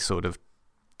silly sort of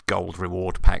gold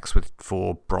reward packs with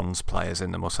 4 bronze players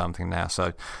in them or something now,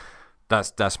 so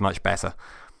that's much better.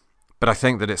 But I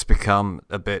think that it's become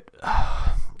a bit...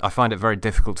 I find it very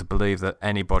difficult to believe that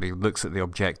anybody looks at the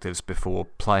objectives before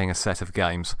playing a set of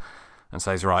games and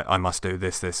says, right, I must do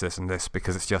this, and this,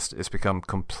 because it's become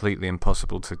completely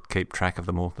impossible to keep track of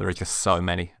them all. There are just so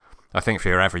many. I think for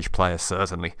your average player,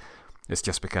 certainly, it's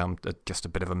just become just a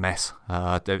bit of a mess.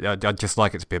 I'd just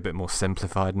like it to be a bit more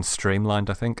simplified and streamlined,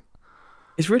 I think.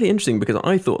 It's really interesting because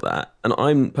I thought that, and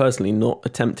I'm personally not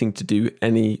attempting to do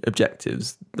any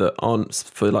objectives that aren't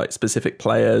for like specific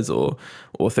players or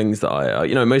things that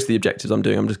most of the objectives I'm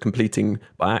doing, I'm just completing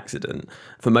by accident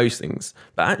for most things.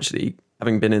 But actually,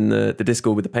 having been in the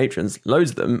Discord with the patrons, loads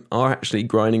of them are actually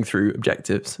grinding through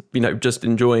objectives, just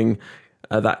enjoying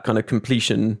that kind of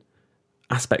completion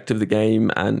aspect of the game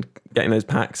and getting those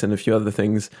packs and a few other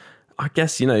things. I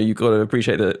guess, you've got to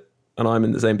appreciate that, and I'm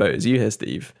in the same boat as you here,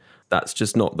 Steve. That's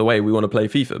just not the way we want to play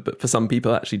FIFA. But for some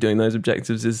people, actually doing those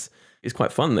objectives is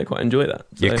quite fun. They quite enjoy that.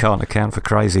 So. You can't account for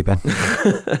crazy, Ben.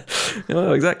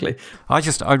 Well, exactly.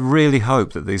 I really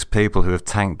hope that these people who have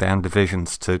tanked down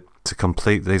divisions to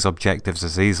complete these objectives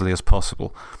as easily as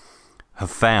possible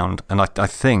have found, and I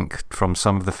think from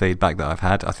some of the feedback that I've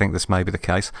had, I think this may be the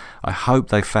case, I hope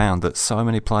they found that so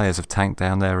many players have tanked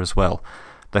down there as well.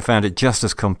 They found it just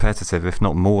as competitive, if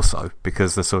not more so,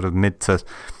 because the sort of mid to,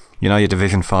 your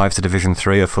Division 5 to Division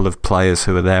 3 are full of players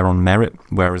who are there on merit,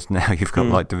 whereas now you've got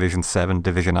like Division 7,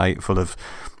 Division 8 full of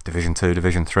Division 2,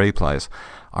 Division 3 players.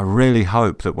 I really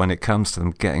hope that when it comes to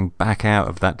them getting back out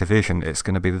of that division, it's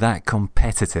going to be that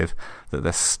competitive that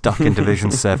they're stuck in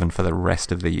Division 7 for the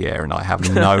rest of the year, and I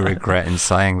have no regret in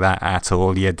saying that at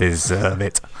all. You deserve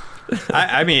it.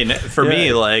 I mean, for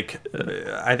me,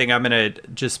 I think I'm going to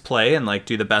just play and,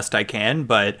 do the best I can,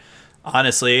 but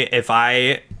honestly, if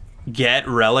I get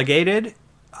relegated,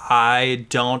 I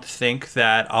don't think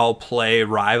that I'll play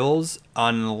Rivals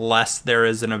unless there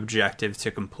is an objective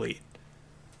to complete.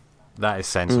 That is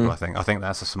sensible, I think. I think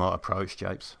that's a smart approach,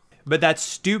 Japes. But that's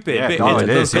stupid. Yeah, it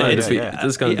is.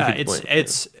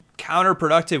 It's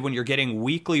counterproductive when you're getting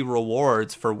weekly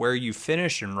rewards for where you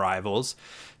finish in Rivals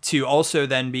to also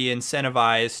then be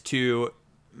incentivized to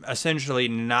essentially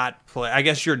not play. I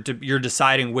guess you're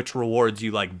deciding which rewards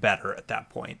you like better at that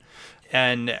point.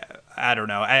 And I don't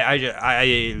know.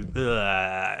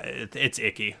 It's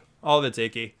icky. All of it's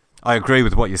icky. I agree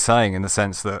with what you're saying in the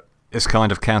sense that it's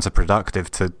kind of counterproductive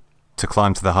to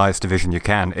climb to the highest division you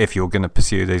can if you're going to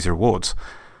pursue these rewards.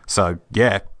 So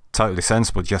yeah, totally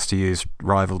sensible just to use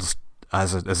Rivals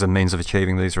as a means of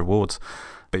achieving these rewards.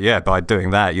 But yeah, by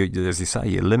doing that, as you say,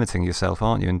 you're limiting yourself,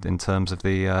 aren't you, in terms of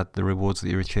the rewards that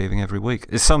you're achieving every week.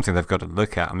 It's something they've got to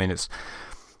look at. I mean, it's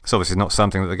obviously not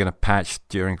something that they're going to patch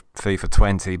during FIFA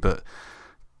 20, but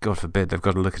God forbid, they've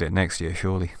got to look at it next year,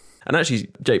 surely. And actually,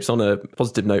 Japes, on a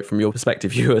positive note from your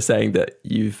perspective, you were saying that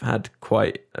you've had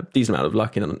quite a decent amount of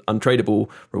luck in untradeable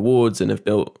rewards and have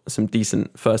built some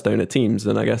decent first owner teams.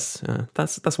 And I guess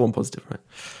that's one positive, right?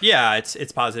 Yeah,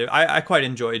 it's positive. I quite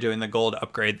enjoy doing the gold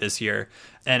upgrade this year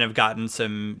and have gotten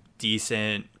some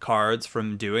decent cards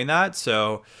from doing that.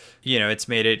 So, it's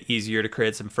made it easier to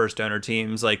create some first owner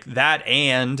teams like that.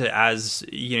 And as,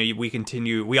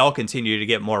 we all continue to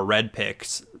get more red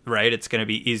right? It's going to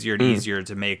be easier and easier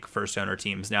to make first owner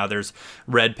teams. Now there's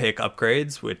red pick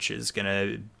upgrades, which is going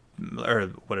to, or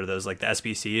what are those, like the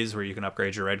SBCs where you can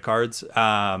upgrade your red cards.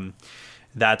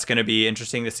 That's going to be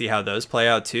interesting to see how those play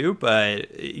out too.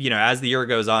 But, you know, as the year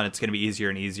goes on, it's going to be easier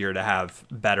and easier to have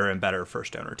better and better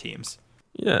first owner teams.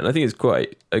 Yeah, and I think it's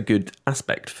quite a good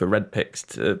aspect for red picks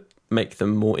to make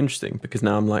them more interesting, because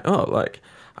now I'm like, oh, like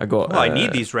I got... I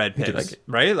need these red picks,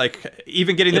 right? Like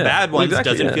even getting the bad ones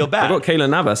doesn't feel bad. I got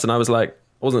Kalen Navas and I was like,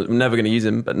 wasn't never going to use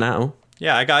him, but now...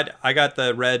 Yeah, I got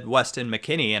the red Weston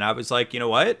McKennie and I was like, you know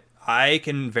what? I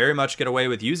can very much get away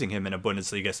with using him in a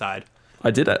Bundesliga side. I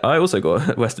did. I also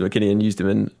got Weston McKennie and used him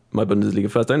in my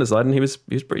Bundesliga first owner side, and he was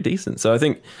pretty decent. So I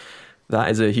think that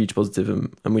is a huge positive,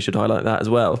 and we should highlight that as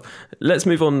well. Let's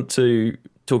move on to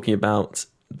talking about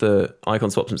the icon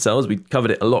swaps themselves. We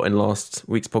covered it a lot in last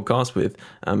week's podcast with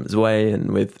Zoe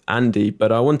and with Andy,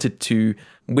 but I wanted to,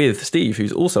 with Steve,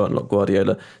 who's also unlocked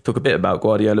Guardiola, talk a bit about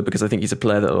Guardiola, because I think he's a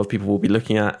player that a lot of people will be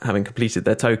looking at, having completed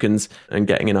their tokens and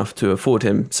getting enough to afford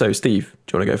him. So Steve,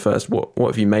 do you want to go first? What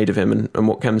have you made of him, and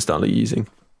what chem style are you using?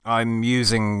 I'm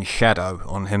using Shadow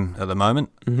on him at the moment,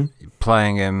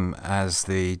 playing him as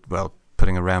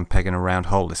putting a round peg in a round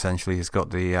hole, essentially. He's got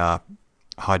the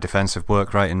high defensive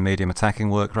work rate and medium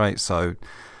attacking work rate, so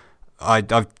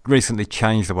I've recently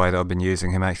changed the way that I've been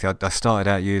using him. Actually, I started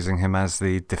out using him as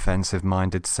the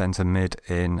defensive-minded centre mid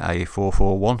in a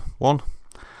 4-4-1-1,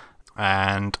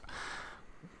 and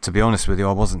to be honest with you,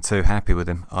 I wasn't too happy with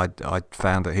him. I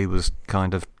found that he was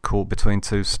kind of caught between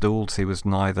two stools. He was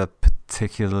neither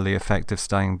particularly effective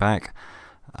staying back,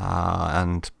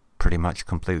 and pretty much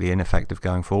completely ineffective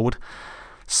going forward.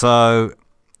 So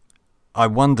I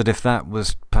wondered if that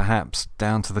was perhaps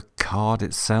down to the card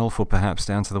itself, or perhaps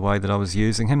down to the way that I was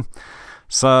using him.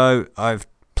 So I've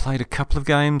played a couple of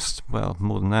games, well,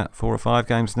 more than that, 4 or 5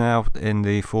 games now, in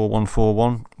the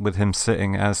 4-1-4-1, with him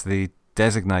sitting as the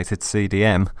designated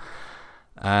CDM,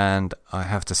 and I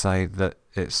have to say that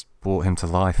it's brought him to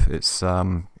life. It's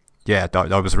I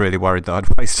was really worried that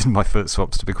I'd wasted my foot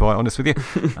swaps, to be quite honest with you.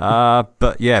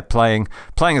 But yeah, playing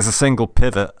as a single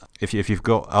pivot, if you've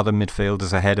got other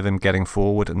midfielders ahead of him getting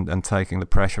forward and taking the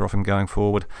pressure off him going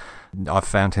forward, I've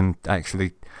found him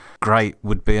actually great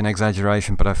would be an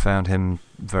exaggeration, but I found him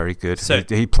very good. So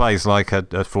he plays like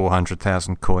a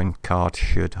 400,000 coin card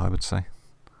should, I would say.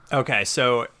 Okay,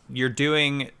 so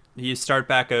you start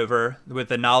back over with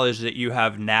the knowledge that you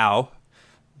have now.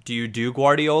 Do you do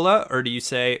Guardiola, or do you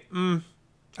say,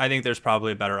 I think there's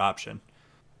probably a better option?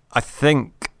 I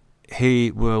think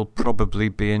he will probably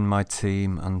be in my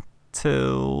team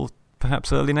until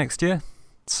perhaps early next year.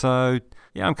 So,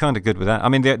 yeah, I'm kind of good with that. I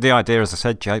mean, the idea, as I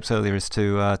said, Japes, earlier, is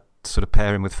to sort of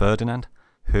pair him with Ferdinand,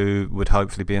 who would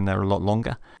hopefully be in there a lot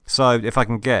longer. So if I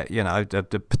can get,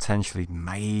 potentially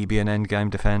maybe an endgame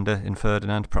defender in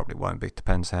Ferdinand, probably won't be,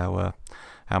 depends how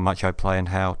much I play and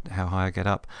how high I get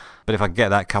up. But if I can get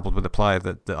that coupled with a player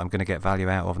that I'm going to get value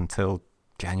out of until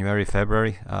January,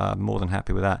 February, more than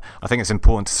happy with that. I think it's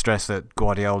important to stress that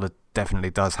Guardiola definitely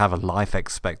does have a life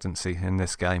expectancy in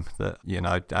this game, that,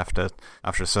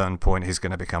 after a certain point he's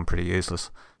going to become pretty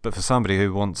useless. But for somebody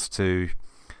who wants to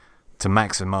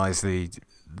maximise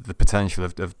the potential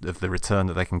of the return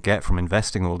that they can get from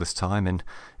investing all this time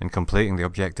in completing the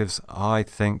objectives, I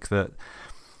think that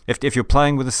if you're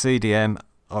playing with a CDM,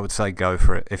 I would say go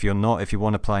for it. If you're not, if you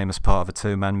want to play him as part of a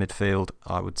two-man midfield,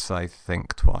 I would say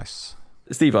think twice.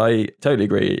 Steve, I totally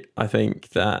agree. I think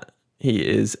that he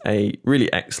is a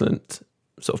really excellent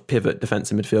sort of pivot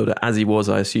defensive midfielder, as he was,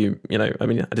 I assume. I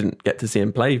didn't get to see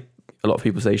him play. A lot of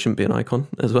people say he shouldn't be an icon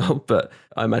as well, but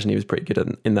I imagine he was pretty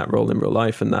good in that role in real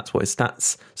life, and that's what his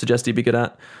stats suggest he'd be good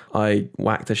at. I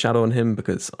whacked a shadow on him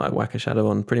because I whack a shadow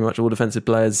on pretty much all defensive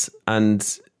players,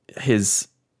 and his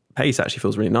pace actually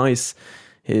feels really nice.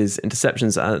 His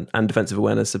interceptions and defensive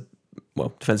awareness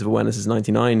defensive awareness is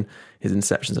 99, his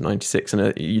interceptions are 96,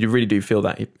 and you really do feel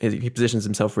that he positions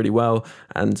himself really well,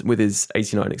 and with his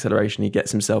 89 acceleration he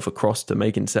gets himself across to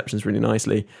make interceptions really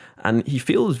nicely, and he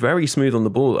feels very smooth on the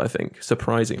ball, I think,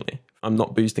 surprisingly. I'm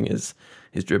not boosting his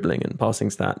dribbling and passing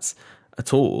stats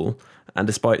at all, and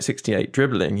despite 68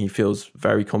 dribbling, he feels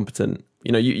very competent.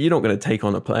 You're not going to take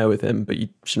on a player with him, but you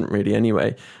shouldn't really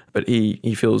anyway. But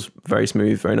he feels very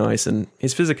smooth, very nice, and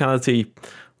his physicality,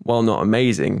 while not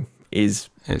amazing, is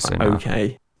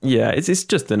okay. Yeah, it's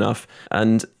just enough.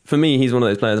 And for me, he's one of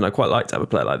those players, and I quite like to have a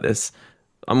player like this.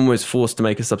 I'm almost forced to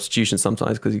make a substitution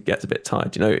sometimes because he gets a bit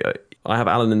tired. I have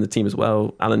Alan in the team as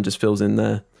well. Alan just fills in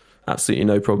there, absolutely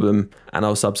no problem, and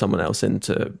I'll sub someone else in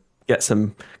to get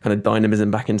some kind of dynamism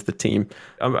back into the team.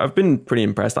 I've been pretty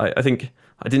impressed. I think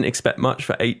I didn't expect much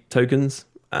for 8 tokens.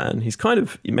 and he's kind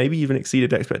of maybe even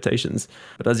exceeded expectations.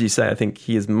 But as you say, I think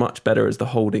he is much better as the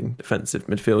holding defensive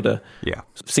midfielder. Yeah.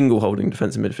 Single holding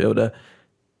defensive midfielder.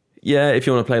 Yeah, if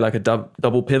you want to play like a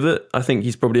double pivot, I think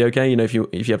he's probably okay. You know, if you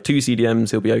have two CDMs,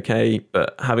 he'll be okay.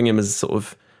 But having him as sort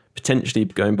of potentially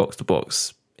going box to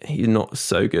box, he's not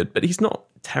so good. But he's not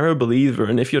terrible either.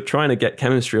 And if you're trying to get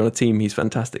chemistry on a team, he's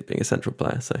fantastic being a central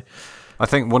player. So I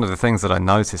think one of the things that I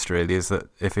noticed really is that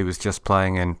if he was just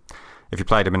playing in, if you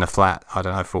played him in a flat, I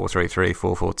don't know, 4-3-3,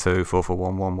 4-4-2,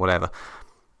 4-4-1-1, whatever,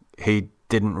 he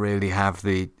didn't really have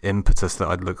the impetus that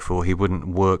I'd look for. He wouldn't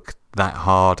work that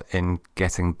hard in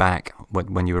getting back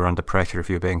when you were under pressure, if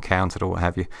you were being countered or what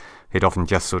have you. He'd often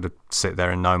just sort of sit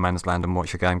there in no man's land and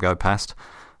watch the game go past.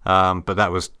 But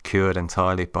that was cured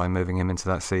entirely by moving him into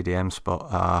that CDM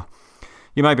spot.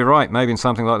 You may be right. Maybe in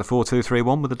something like the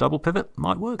 4-2-3-1 with a double pivot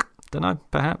might work. Don't know,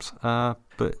 perhaps.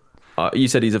 But you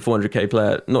said he's a 400k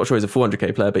player. Not sure he's a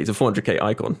 400k player, but he's a 400k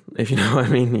icon, if you know what I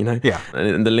mean. You know, yeah.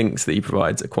 And the links that he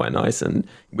provides are quite nice. And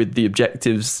with the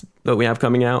objectives that we have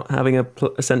coming out, having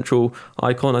a central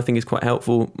icon, I think is quite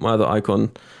helpful. My other icon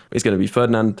is going to be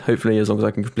Ferdinand. Hopefully, as long as I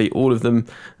can complete all of them,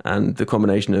 and the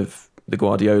combination of the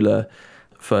Guardiola,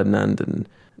 Ferdinand, and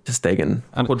Ter Stegen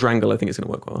quadrangle, I think it's going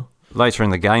to work well. Later in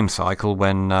the game cycle,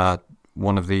 when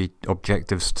one of the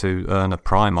objectives to earn a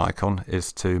prime icon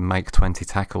is to make 20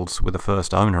 tackles with a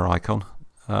first owner icon,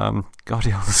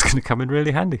 Guardiola's going to come in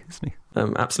really handy, isn't he?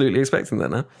 I'm absolutely expecting that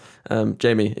now.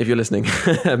 Jamie, if you're listening,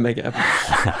 make it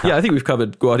happen. Yeah, I think we've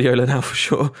covered Guardiola now for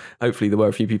sure. Hopefully there were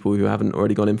a few people who haven't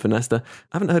already gone in for Nesta.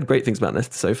 I haven't heard great things about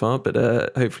Nesta so far, but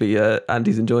hopefully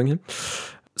Andy's enjoying him.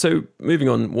 So moving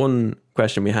on, one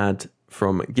question we had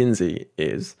from Ginzy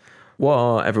is, what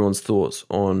are everyone's thoughts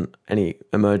on any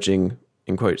emerging,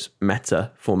 in quotes,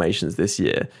 meta formations this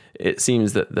year? It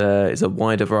seems that there is a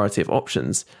wider variety of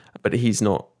options, but he's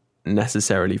not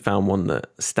necessarily found one that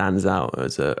stands out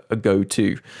as a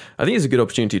go-to. I think it's a good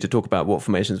opportunity to talk about what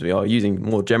formations we are using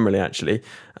more generally, actually.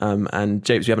 And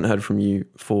Japes, we haven't heard from you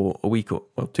for a week or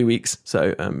 2 weeks,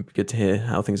 so good to hear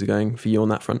how things are going for you on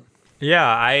that front. Yeah,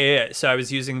 I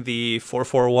was using the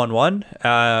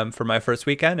 4-4-1-1 for my first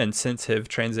weekend, and since have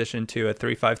transitioned to a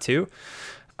 3-5-2.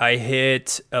 I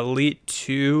hit Elite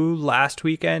 2 last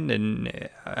weekend, and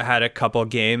I had a couple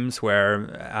games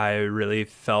where I really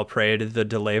fell prey to the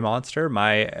delay monster.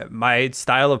 My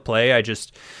style of play,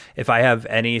 if I have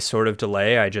any sort of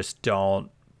delay, I just don't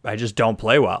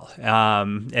play well,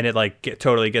 and it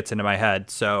totally gets into my head.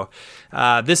 So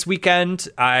this weekend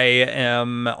I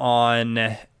am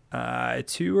on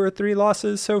 2 or 3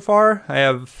 losses so far. I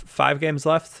have 5 games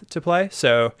left to play,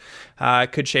 so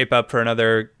it could shape up for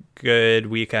another good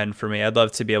weekend for me. I'd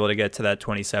love to be able to get to that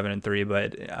 27-3,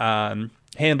 but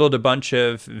handled a bunch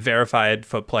of verified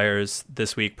foot players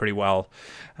this week pretty well,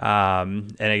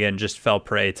 and again just fell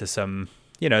prey to some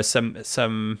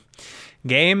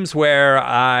games where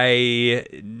I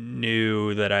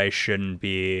knew that I shouldn't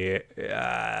be.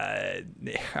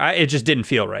 It just didn't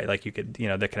feel right. Like you could,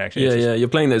 the connection. Yeah. You're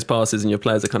playing those passes, and your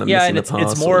players are kind of missing the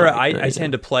pass. It's more. I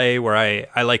tend to play where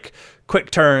I like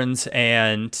quick turns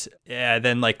and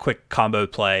then like quick combo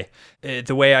play.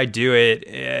 The way I do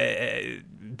it.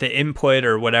 The input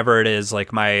or whatever it is,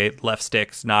 like my left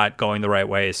stick's not going the right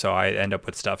way, so I end up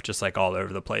with stuff just like all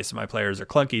over the place, and my players are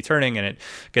clunky turning, and it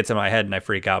gets in my head and I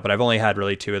freak out. But I've only had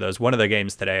really 2 of those. One of the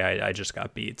games today I just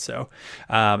got beat, so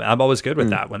I'm always good with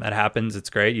that. When that happens,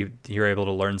 it's great. You're able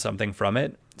to learn something from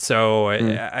it. So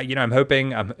I'm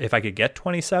hoping if I could get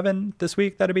 27 this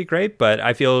week, that'd be great. But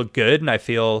I feel good, and I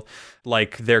feel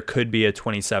like there could be a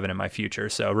 27 in my future,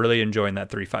 so really enjoying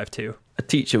that 3-5-2. A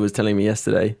teacher was telling me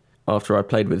yesterday, after I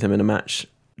played with him in a match,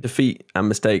 defeat and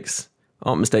mistakes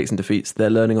aren't mistakes and defeats, they're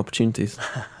learning opportunities.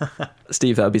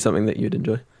 Steve, that would be something that you'd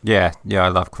enjoy. Yeah, I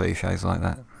love cliches like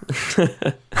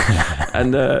that.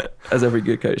 And as every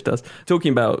good coach does.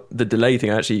 Talking about the delay thing,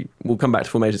 actually, we'll come back to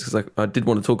formations because I did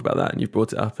want to talk about that, and you've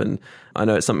brought it up, and I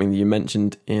know it's something that you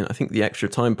mentioned in, I think, the Extra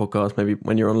Time podcast, maybe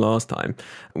when you were on last time.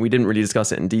 We didn't really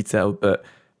discuss it in detail, but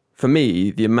for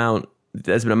me,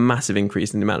 there's been a massive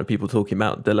increase in the amount of people talking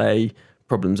about delay,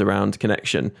 problems around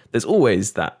connection. There's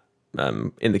always that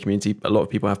in the community. A lot of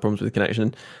people have problems with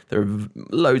connection. There are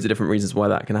loads of different reasons why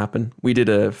that can happen. We did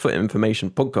a Foot Information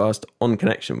podcast on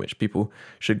connection, which people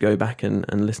should go back and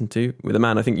listen to, with a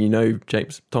man I think you know,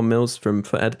 Japes, Tom Mills from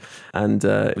Footed, and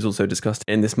it was also discussed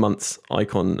in this month's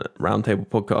Icon Roundtable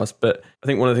podcast. But I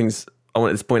think one of the things I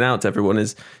wanted to point out to everyone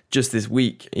is just this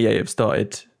week EA have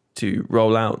started to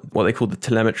roll out what they call the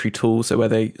telemetry tool, so where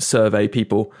they survey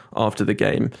people after the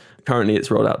game. Currently, it's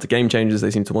rolled out to game changers.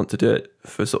 They seem to want to do it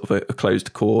for sort of a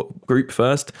closed core group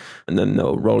first, and then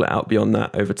they'll roll it out beyond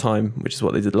that over time, which is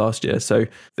what they did last year. So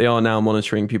they are now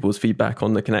monitoring people's feedback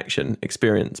on the connection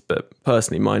experience. But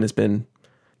personally, mine has been,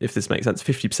 if this makes sense,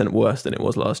 50% worse than it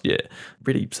was last year.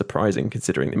 Really surprising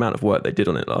considering the amount of work they did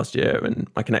on it last year, and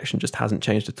my connection just hasn't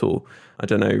changed at all. I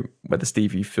don't know whether,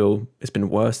 Steve, you feel it's been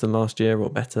worse than last year or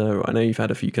better. I know you've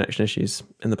had a few connection issues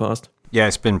in the past. Yeah,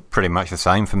 it's been pretty much the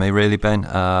same for me, really, Ben.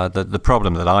 The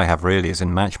problem that I have really is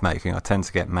in matchmaking. I tend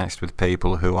to get matched with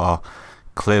people who are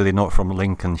clearly not from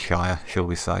Lincolnshire, shall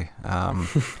we say.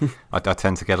 I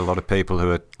tend to get a lot of people who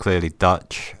are clearly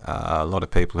Dutch, a lot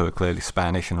of people who are clearly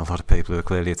Spanish, and a lot of people who are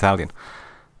clearly Italian.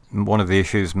 One of the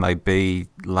issues may be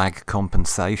lag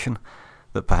compensation,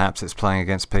 that perhaps it's playing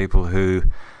against people who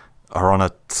are on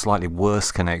a slightly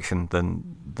worse connection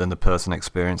than the person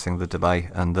experiencing the delay,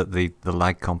 and that the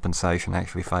lag compensation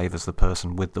actually favours the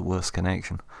person with the worst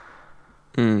connection.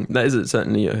 That is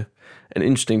certainly an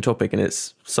interesting topic, and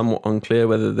it's somewhat unclear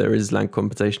whether there is lag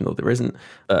compensation or there isn't.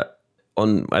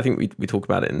 I think we talk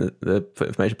about it in the Foot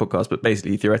Information podcast, but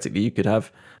basically, theoretically, you could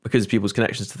have, because people's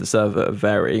connections to the server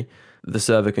vary, the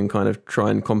server can kind of try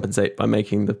and compensate by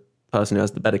making the person who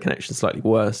has the better connection slightly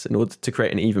worse in order to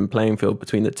create an even playing field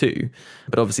between the two.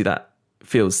 But obviously that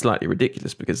feels slightly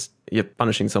ridiculous because you're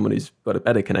punishing someone who's got a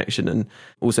better connection and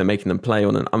also making them play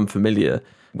on an unfamiliar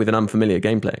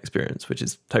gameplay experience, which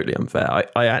is totally unfair.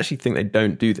 I actually think they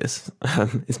don't do this,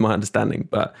 is my understanding,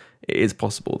 but it is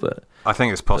possible that... I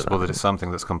think it's possible that it's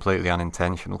something that's completely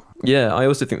unintentional. Yeah, I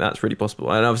also think that's really possible.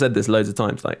 And I've said this loads of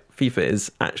times, like, FIFA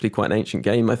is actually quite an ancient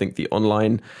game. I think the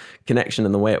online connection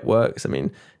and the way it works, I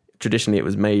mean, traditionally it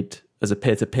was made as a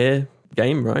peer-to-peer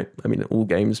game, right? I mean, all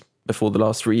games before the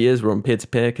last 3 years were on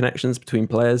peer-to-peer connections between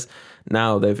players.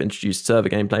 Now they've introduced server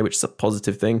gameplay, which is a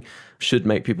positive thing, should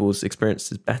make people's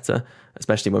experiences better,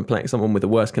 especially when playing someone with a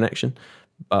worse connection.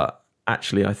 But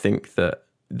actually, I think that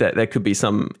there could be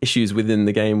some issues within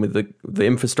the game with the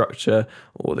infrastructure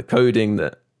or the coding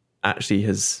that actually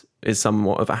is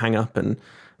somewhat of a hang-up and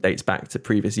dates back to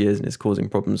previous years and is causing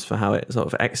problems for how it sort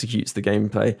of executes the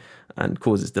gameplay and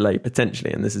causes delay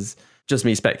potentially. And this is just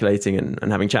me speculating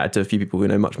and having chatted to a few people who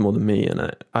know much more than me.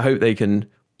 And I hope they can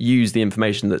use the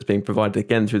information that's being provided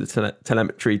again through the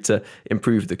telemetry to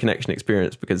improve the connection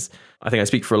experience, because I think I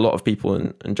speak for a lot of people,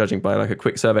 and judging by like a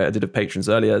quick survey I did of patrons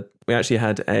earlier, we actually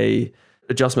had a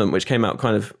adjustment which came out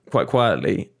kind of quite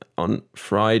quietly on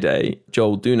Friday.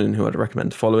 Joel Doonan, who I'd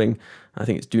recommend following, I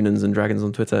think it's Doonans and Dragons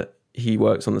on Twitter, he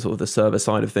works on the sort of the server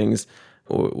side of things,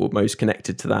 or most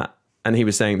connected to that. And he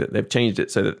was saying that they've changed it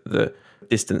so that the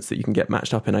distance that you can get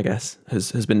matched up in, I guess,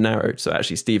 has been narrowed. So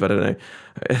actually, Steve, I don't know,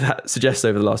 that suggests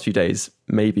over the last few days,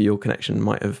 maybe your connection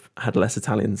might have had less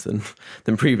Italians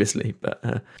than previously.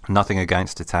 But nothing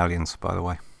against Italians, by the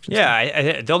way.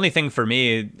 Yeah, the only thing for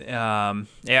me, I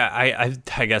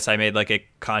guess I made like a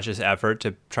conscious effort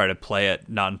to try to play at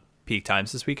non-peak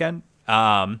times this weekend.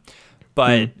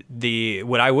 But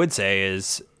what I would say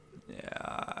is,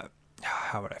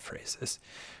 how would I phrase this?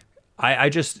 I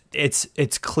just,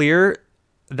 it's clear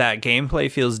that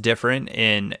gameplay feels different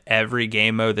in every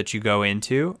game mode that you go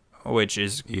into, which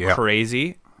is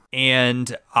crazy.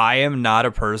 And I am not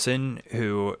a person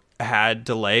who had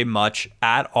delay much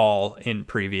at all in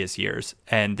previous years.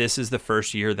 And this is the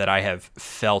first year that I have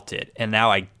felt it. And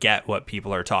now I get what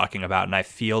people are talking about, and I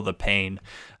feel the pain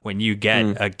when you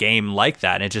get a game like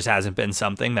that. And it just hasn't been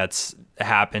something that's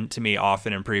happened to me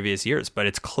often in previous years, but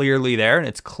it's clearly there and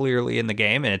it's clearly in the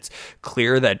game, and it's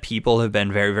clear that people have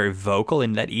been very, very vocal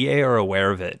and that EA are aware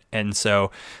of it. And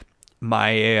so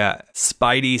my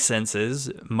spidey senses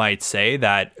might say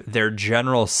that their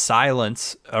general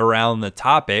silence around the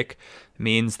topic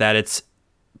means that it's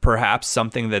perhaps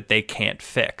something that they can't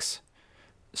fix.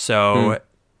 So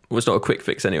well, it's not a quick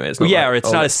fix anyway. It's not or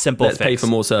it's not a simple fix. Pay for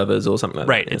more servers or something like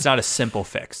that. Right. It's not a simple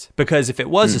fix. Because if it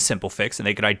was a simple fix and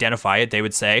they could identify it, they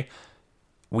would say,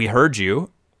 we heard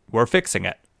you, we're fixing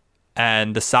it.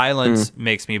 And the silence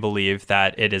makes me believe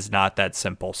that it is not that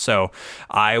simple. So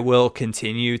I will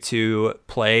continue to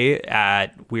play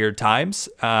at weird times,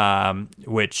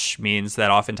 which means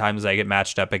that oftentimes I get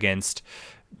matched up against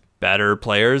better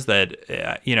players that,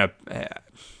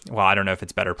 well, I don't know if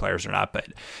it's better players or not, but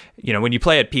when you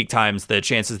play at peak times, the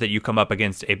chances that you come up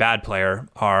against a bad player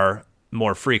are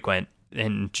more frequent.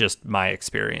 in just my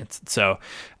experience. So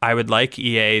I would like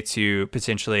EA to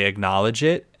potentially acknowledge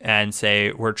it and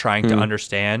say, we're trying to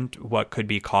understand what could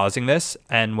be causing this.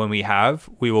 And when we have,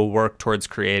 we will work towards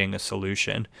creating a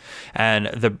solution. And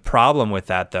the problem with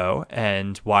that, though,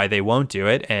 and why they won't do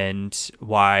it, and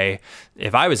why,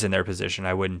 if I was in their position,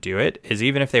 I wouldn't do it, is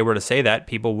even if they were to say that,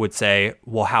 people would say,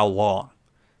 well, how long?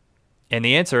 And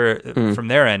the answer from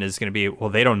their end is going to be, well,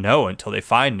 they don't know until they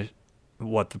find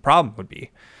what the problem would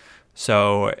be.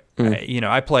 So,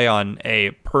 I play on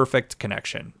a perfect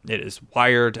connection. It is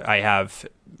wired. I have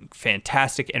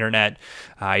fantastic internet.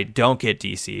 I don't get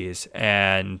DCs.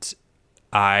 And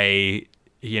I,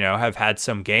 have had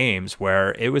some games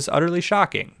where it was utterly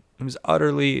shocking. It was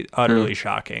utterly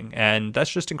shocking. And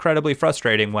that's just incredibly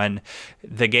frustrating when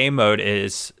the game mode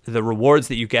is, the rewards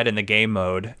that you get in the game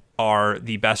mode are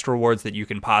the best rewards that you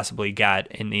can possibly get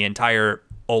in the entire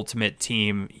Ultimate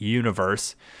Team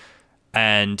universe.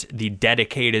 And the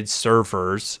dedicated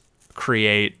servers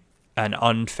create an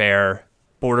unfair,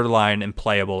 borderline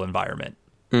unplayable environment.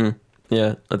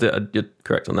 Yeah, you're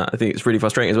correct on that. I think it's really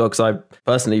frustrating as well, because I've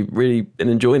personally really been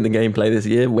enjoying the gameplay this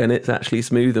year when it's actually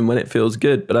smooth and when it feels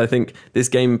good. But I think this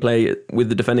gameplay, with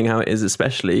the defending how it is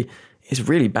especially, is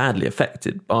really badly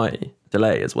affected by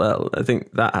delay as well. I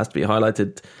think that has to be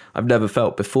highlighted. I've never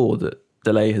felt before that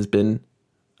delay has been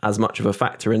as much of a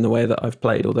factor in the way that I've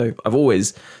played, although I've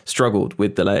always struggled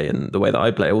with delay, and the way that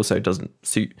I play also doesn't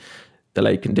suit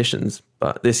delay conditions.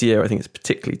 But this year I think it's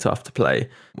particularly tough to play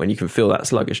when you can feel that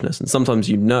sluggishness. And sometimes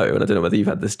and I don't know whether you've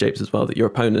had this, Japes, as well, that your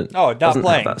opponent doesn't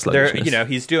have that sluggishness.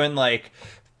 He's doing like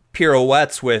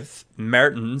pirouettes with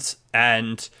Mertens,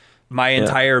 and my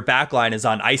entire backline is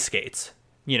on ice skates.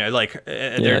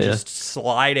 They're just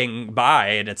sliding by,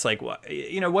 and it's like,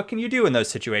 what can you do in those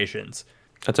situations?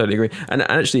 I totally agree. And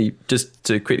actually, just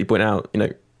to quickly point out,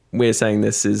 we're saying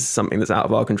this is something that's out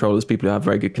of our control as people who have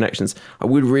very good connections. I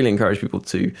would really encourage people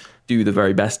to do the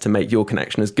very best to make your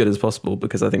connection as good as possible,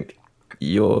 because I think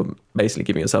you're basically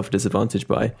giving yourself a disadvantage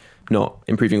by not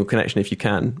improving your connection if you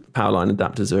can. Power line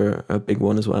adapters are a big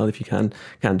one as well, if you can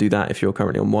do that, if you're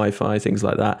currently on Wi-Fi, things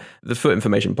like that. The Foot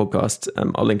Information podcast,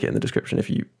 I'll link it in the description if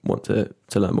you want to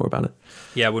learn more about it.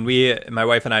 Yeah, when my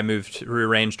wife and I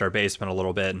rearranged our basement a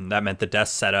little bit, and that meant the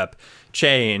desk setup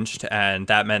changed, and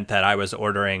that meant that I was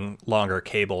ordering longer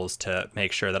cables to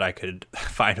make sure that I could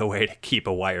find a way to keep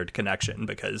a wired connection,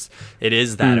 because it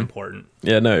is that important.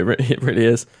 Yeah, no, it really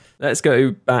is. Let's go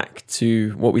back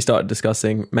to what we started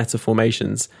discussing, meta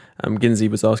formations. Ginzy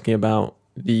was asking about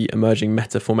the emerging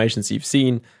meta formations you've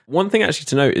seen. One thing actually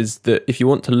to note is that if you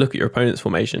want to look at your opponent's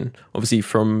formation, obviously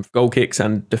from goal kicks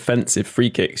and defensive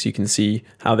free kicks, you can see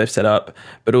how they've set up.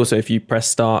 But also if you press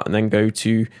start and then go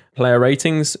to player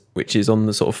ratings, which is on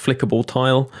the sort of flickable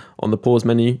tile on the pause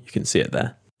menu, you can see it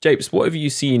there. Japes, what have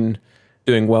you seen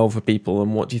doing well for people,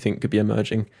 and what do you think could be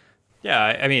emerging? Yeah,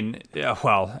 I mean,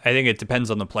 I think it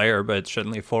depends on the player, but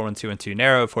certainly 4-1-2 and 2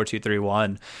 narrow,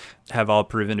 4-2-3-1 have all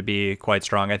proven to be quite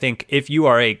strong. I think if you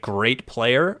are a great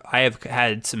player, I have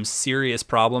had some serious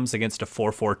problems against a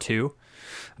 4-4-2,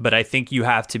 but I think you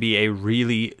have to be a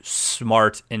really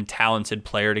smart and talented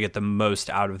player to get the most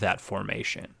out of that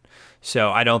formation.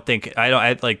 So I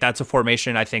that's a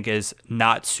formation I think is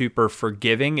not super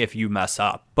forgiving if you mess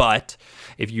up, but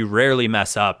if you rarely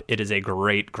mess up, it is a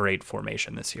great, great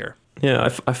formation this year. Yeah,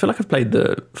 I feel like I've played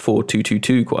the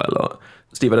 4-2-2-2 quite a lot.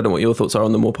 Steve, I don't know what your thoughts are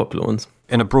on the more popular ones.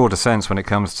 In a broader sense, when it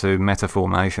comes to meta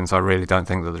formations, I really don't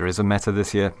think that there is a meta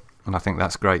this year, and I think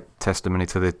that's great testimony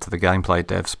to the gameplay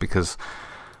devs, because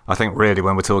I think really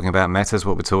when we're talking about metas,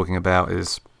 what we're talking about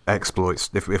is exploits.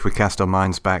 If we cast our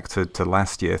minds back to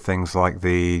last year, things like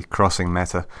the crossing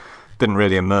meta didn't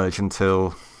really emerge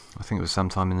until I think it was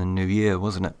sometime in the new year,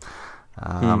 wasn't it?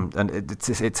 And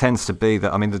it tends to be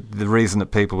that, I mean, the reason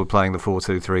that people were playing the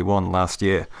 4-2-3-1 last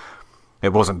year,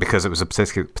 it wasn't because it was a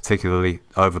particularly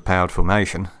overpowered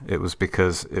formation. It was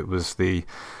because it was the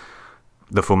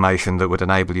formation that would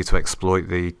enable you to exploit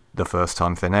the first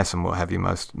time finesse and what have you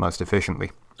most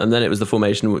efficiently. And then it was the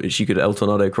formation which you could El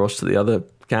Tornado cross to the other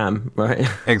cam, right?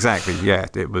 Exactly, yeah.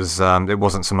 It was. It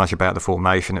wasn't so much about the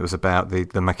formation, it was about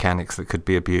the mechanics that could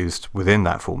be abused within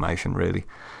that formation, really.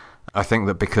 I think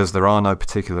that because there are no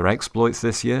particular exploits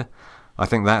this year, I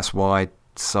think that's why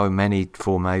so many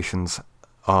formations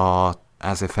are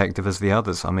as effective as the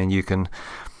others. I mean, you can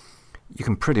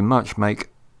pretty much make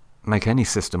any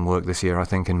system work this year, I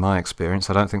think, in my experience.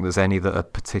 I don't think there's any that are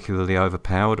particularly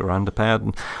overpowered or underpowered.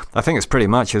 And I think it's pretty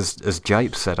much as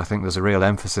Jape said. I think there's a real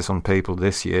emphasis on people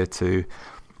this year to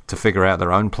figure out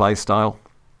their own play style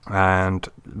and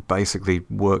basically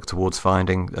work towards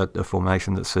finding a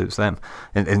formation that suits them.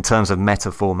 In terms of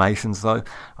meta formations, though,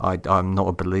 I'm not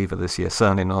a believer this year.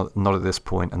 Certainly not at this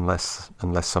point, unless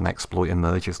some exploit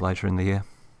emerges later in the year.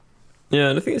 Yeah,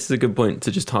 and I think this is a good point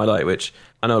to just highlight, which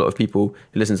I know a lot of people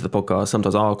who listen to the podcast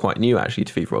sometimes are quite new actually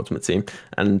to FIFA Ultimate Team.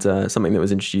 And something that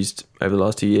was introduced over the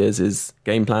last 2 years is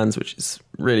game plans, which is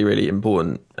really, really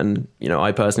important. And,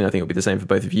 I personally, I think it'll be the same for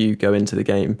both of you. Go into the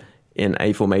game in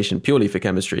a formation purely for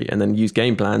chemistry and then use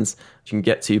game plans which you can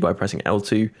get to by pressing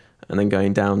L2 and then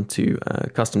going down to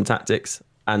custom tactics.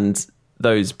 And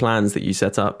those plans that you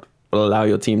set up will allow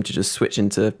your team to just switch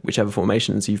into whichever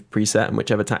formations you've preset and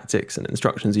whichever tactics and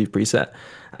instructions you've preset.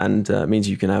 And means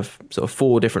you can have sort of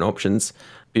 4 different options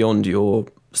beyond your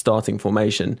starting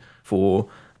formation for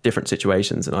different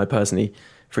situations. And I personally,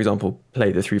 for example,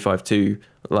 play the 3-5-2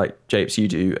 like Japes, you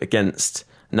do, against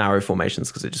narrow formations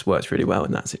because it just works really well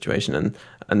in that situation.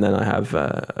 And then I have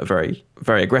a very,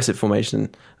 very aggressive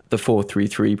formation, the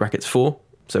 4-3-3 brackets 4.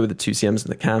 So with the 2 CMs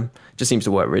and the cam, just seems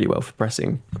to work really well for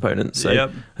pressing opponents. So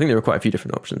yep. I think there are quite a few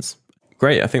different options.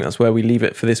 Great, I think that's where we leave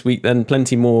it for this week then.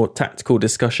 Plenty more tactical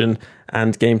discussion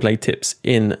and gameplay tips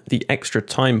in the Extra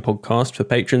Time podcast for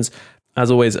patrons. As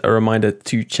always, a reminder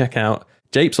to check out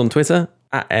Japes on Twitter,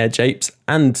 @AirJapes,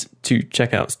 and to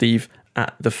check out Steve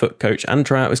 @TheFootCoach and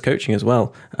try out his coaching as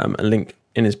well. A link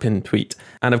in his pinned tweet.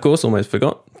 And of course, almost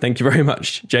forgot, thank you very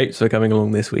much, Japes, for coming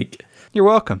along this week. You're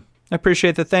welcome. I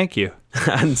appreciate the thank you.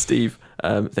 And Steve,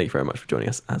 thank you very much for joining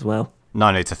us as well.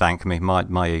 No need to thank me.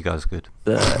 My ego's good.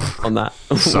 On that.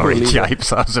 Sorry, Japes,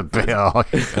 that was a bit hard.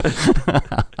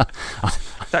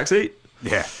 Taxi.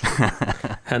 Yeah.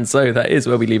 And so that is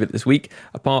where we leave it this week,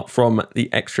 apart from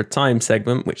the Extra Time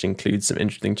segment, which includes some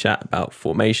interesting chat about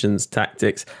formations,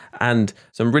 tactics, and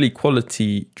some really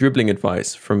quality dribbling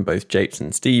advice from both Japes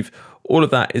and Steve. All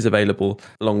of that is available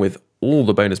along with all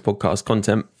the bonus podcast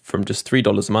content from just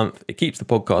 $3 a month. It keeps the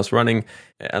podcast running.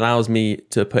 It allows me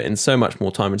to put in so much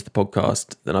more time into the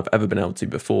podcast than I've ever been able to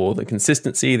before. The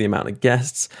consistency, the amount of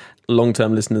guests,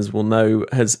 long-term listeners will know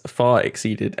has far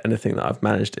exceeded anything that I've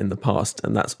managed in the past.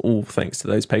 And that's all thanks to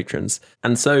those patrons.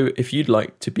 And so if you'd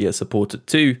like to be a supporter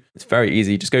too, it's very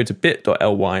easy. Just go to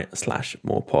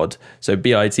bit.ly/morepod. So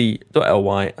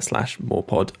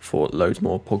bit.ly/morepod for loads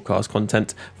more podcast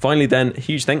content. Finally then,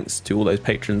 huge thanks to all those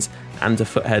patrons and to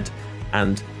Foothead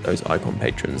and those icon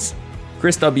patrons.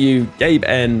 Chris W, Gabe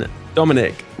N,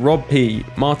 Dominic, Rob P,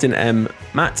 Martin M,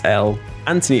 Matt L,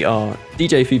 Anthony R,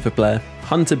 DJ FIFA Player,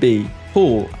 Hunter B,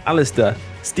 Paul, Alistair,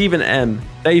 Stephen M,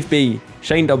 Dave B,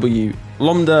 Shane W,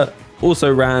 Lomda,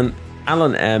 Also Ran,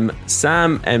 Alan M,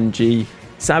 Sam MG,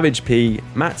 Savage P,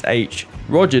 Matt H,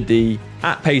 Roger D,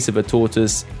 @Pace of a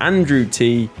Tortoise, Andrew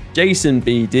T, Jason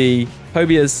BD,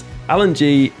 Pobius, Alan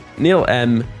G, Neil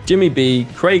M, Jimmy B,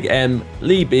 Craig M,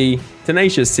 Lee B,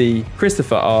 Tenacious C,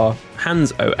 Christopher R,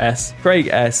 Hans OS, Craig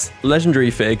S,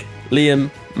 Legendary Fig, Liam,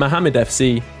 Mohammed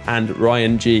FC, and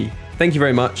Ryan G. Thank you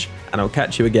very much, and I'll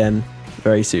catch you again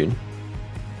very soon.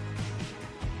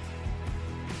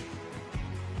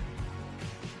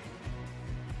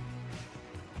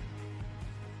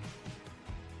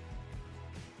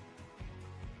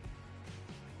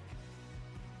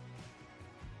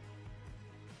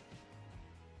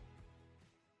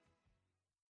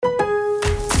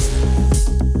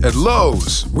 At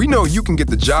Lowe's, we know you can get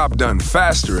the job done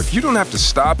faster if you don't have to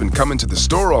stop and come into the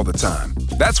store all the time.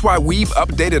 That's why we've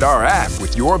updated our app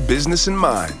with your business in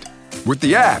mind. With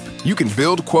the app, you can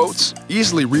build quotes,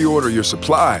 easily reorder your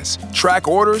supplies, track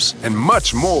orders, and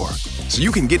much more. So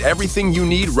you can get everything you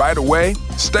need right away,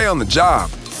 stay on the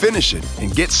job, finish it,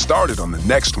 and get started on the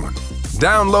next one.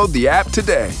 Download the app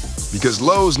today, because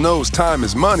Lowe's knows time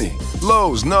is money.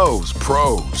 Lowe's knows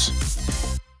pros.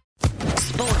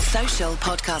 Sports Social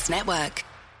Podcast Network.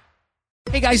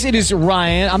 Hey guys, it is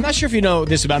Ryan. I'm not sure if you know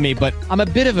this about me, but I'm a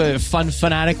bit of a fun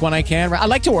fanatic when I can. I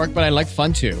like to work, but I like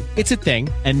fun too. It's a thing.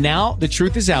 And now the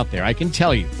truth is out there. I can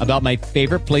tell you about my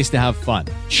favorite place to have fun.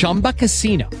 Chumba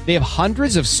Casino. They have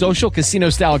hundreds of social casino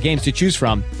style games to choose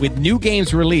from with new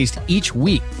games released each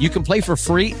week. You can play for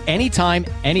free anytime,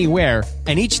 anywhere.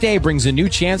 And each day brings a new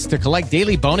chance to collect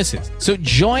daily bonuses. So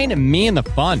join me in the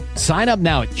fun. Sign up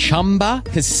now at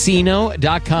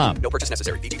ChumbaCasino.com. No purchase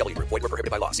necessary. VGW. Void where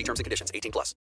prohibited by law. See terms and conditions. 18+.